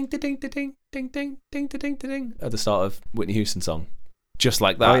ding ding ding ding ding ding ding ding ding ding at the start of Whitney Houston song, just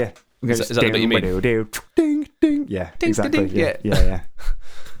like that. Oh yeah. Is that the bit you mean? Ding, ding. Yeah, Ding, exactly. ding, Yeah.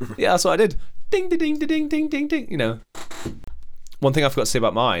 Yeah, that's what I did. Ding ding ding ding ding ding ding. You know. One thing I forgot to say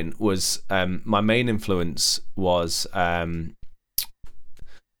about mine was my main influence was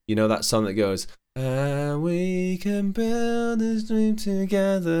you know that song that goes we can build this dream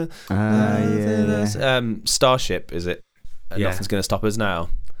together. Yeah. Starship, is it? Yeah. Nothing's gonna stop us now.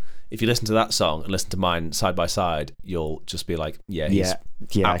 If you listen to that song and listen to mine side by side, you'll just be like, yeah, he's Yeah, I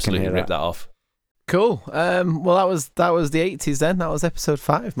can absolutely hear ripped that. that off. Cool. Well, that was the 80s then. That was episode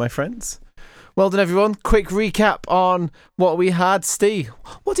 5, my friends. Well done, everyone. Quick recap on what we had. Steve,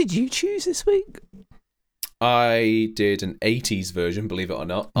 what did you choose this week? I did an 80s version, believe it or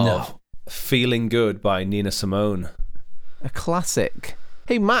not, of Feeling Good by Nina Simone. A classic.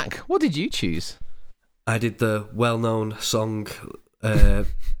 Hey, Mac, what did you choose? I did the well-known song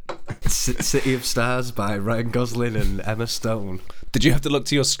City of Stars by Ryan Gosling and Emma Stone. Did you have to look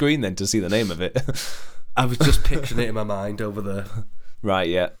to your screen then to see the name of it? I was just picturing it in my mind over there. Right,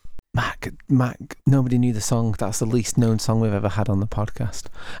 yeah. Mac, nobody knew the song. That's the least known song we've ever had on the podcast.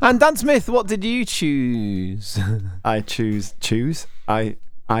 And Dan Smith, what did you choose? I chose. I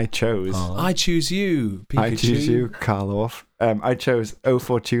choose you, Pikachu. I choose you, Carl Orff. I chose O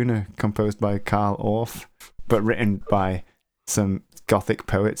Fortuna, composed by Carl Orff, but written by some Gothic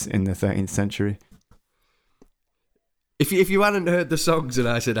poets in the 13th century. If you hadn't heard the songs and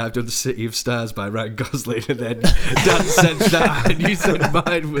I said I've done the City of Stars by Ryan Gosling and then Dan said that and you said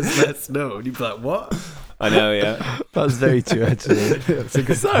mine was less known, you'd be like, what? I know, yeah. That's very true, actually.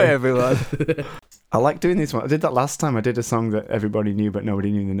 Sorry, everyone. I like doing these ones. I did that last time. I did a song that everybody knew but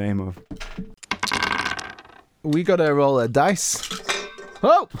nobody knew the name of. we got to roll a dice.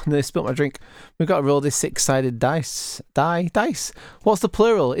 Oh, they spilt my drink. We've got to roll this 6-sided dice. Dice. What's the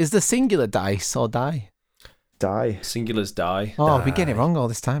plural? Is the singular dice or die? Die. Singulars die. Oh, we get it wrong all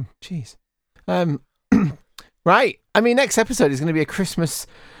this time. Jeez. Right. I mean, next episode is going to be a Christmas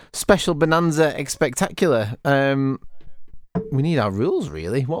special bonanza spectacular. We need our rules,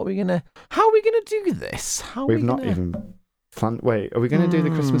 really. How are we gonna do this? We've not even planned. Wait, are we going to do the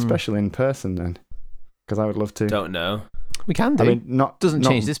Christmas special in person then? Because I would love to. Don't know. We can do. I mean, doesn't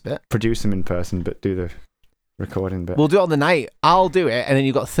change this bit. Produce them in person, but do the recording bit. We'll do it on the night. I'll do it, and then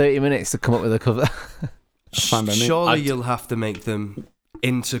you've got 30 minutes to come up with a cover. Fine by me. Surely you'll have to make them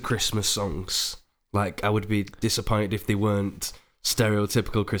into Christmas songs. Like, I would be disappointed if they weren't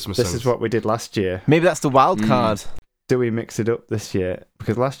stereotypical Christmas songs. This is what we did last year. Maybe that's the wild card. Do we mix it up this year?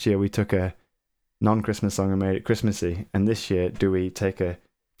 Because last year we took a non-Christmas song and made it Christmassy, and this year do we take a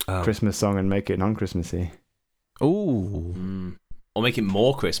Christmas song and make it non-Christmassy? Ooh. Or make it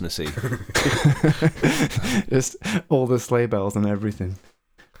more Christmassy. Just all the sleigh bells and everything.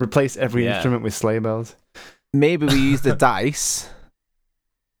 Replace every instrument with sleigh bells. Maybe we use the dice.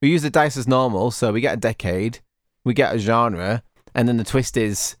 We use the dice as normal, so we get a decade, we get a genre, and then the twist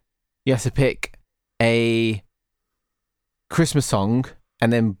is you have to pick a Christmas song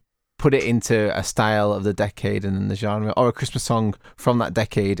and then put it into a style of the decade and then the genre, or a Christmas song from that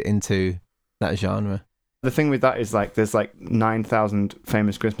decade into that genre. The thing with that is like there's like 9,000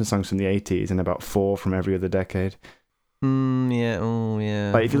 famous Christmas songs from the 80s and about 4 from every other decade. Yeah.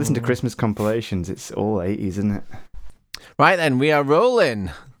 Like if you listen to Christmas compilations, it's all 80s, isn't it? Right then, we are rolling.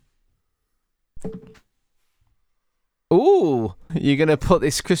 Ooh, you're going to put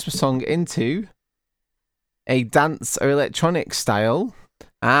this Christmas song into a dance or electronic style.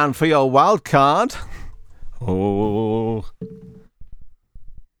 And for your wild card... Oh...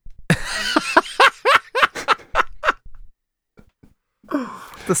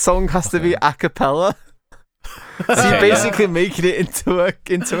 The song has to be a cappella. So you're basically making it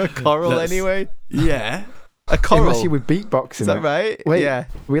into a choral anyway. Yeah. A choral. Unless you were beatboxing. Is that right? Wait, yeah. Are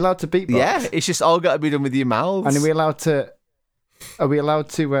we allowed to beatbox? Yeah, it's just all got to be done with your mouths. And are we allowed to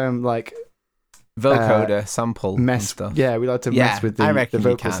like vocoder sample mess and stuff? Yeah, we're allowed to mess with the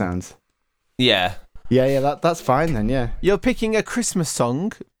vocal sounds. Yeah. Yeah, that's fine then, yeah. You're picking a Christmas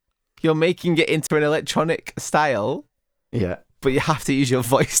song, you're making it into an electronic style. Yeah. But you have to use your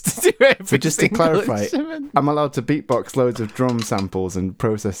voice to do it. So just to clarify, I'm allowed to beatbox loads of drum samples and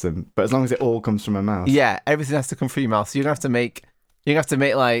process them, but as long as it all comes from my mouth. Yeah, everything has to come through your mouth. So you don't have to make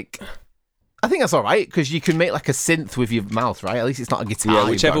like. I think that's all right because you can make like a synth with your mouth, right? At least it's not a guitar. Yeah,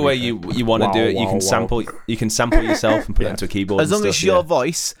 whichever way you want to do it, you can sample yourself and put it into a keyboard. As long as your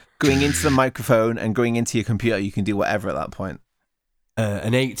voice going into the microphone and going into your computer, you can do whatever at that point.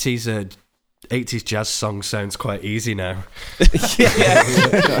 An 80s jazz song sounds quite easy now. Yeah.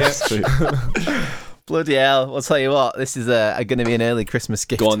 That's true. Bloody hell. I'll tell you what, this is going to be an early Christmas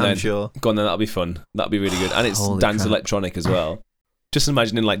gift, I'm sure. Go on then, that'll be fun. That'll be really good. And it's Holy dance crap. electronic as well. Just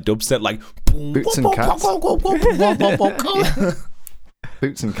imagining like dubstep, like... Boots and cats.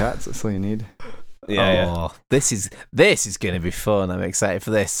 Boots and cats, that's all you need. Yeah. This is going to be fun. I'm excited for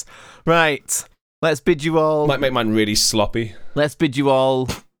this. Right. Let's bid you all... Might make mine really sloppy. Let's bid you all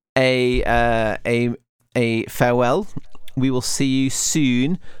a farewell. We will see you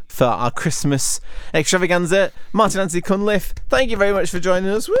soon for our Christmas extravaganza. Martin Anthony Cunliffe, thank you very much for joining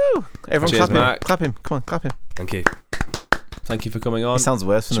us. Woo! Everyone Cheers, clap Mark. him. Clap him. Come on, clap him. Thank you. Thank you for coming on. It sounds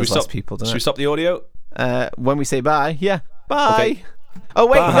worse than Should we those last stop- people, doesn't Should we it? stop the audio? When we say bye, yeah. Bye. Okay. Oh,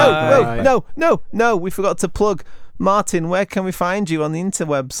 wait, Bye. no. We forgot to plug. Martin, where can we find you on the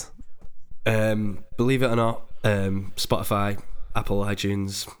interwebs? Believe it or not, Spotify, Apple,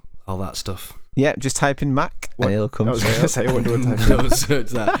 iTunes, all that stuff. Yeah, just type in Mac and it'll come I was straight going to up. say, I wonder what time. So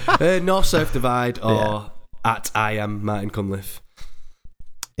it's that. North-South Divide or at I am Martin Cunliffe.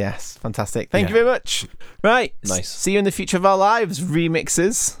 Yes, fantastic. Thank you very much. Right. Nice. See you in the future of our lives.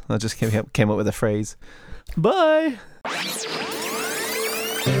 Remixes. I just came up with a phrase. Bye.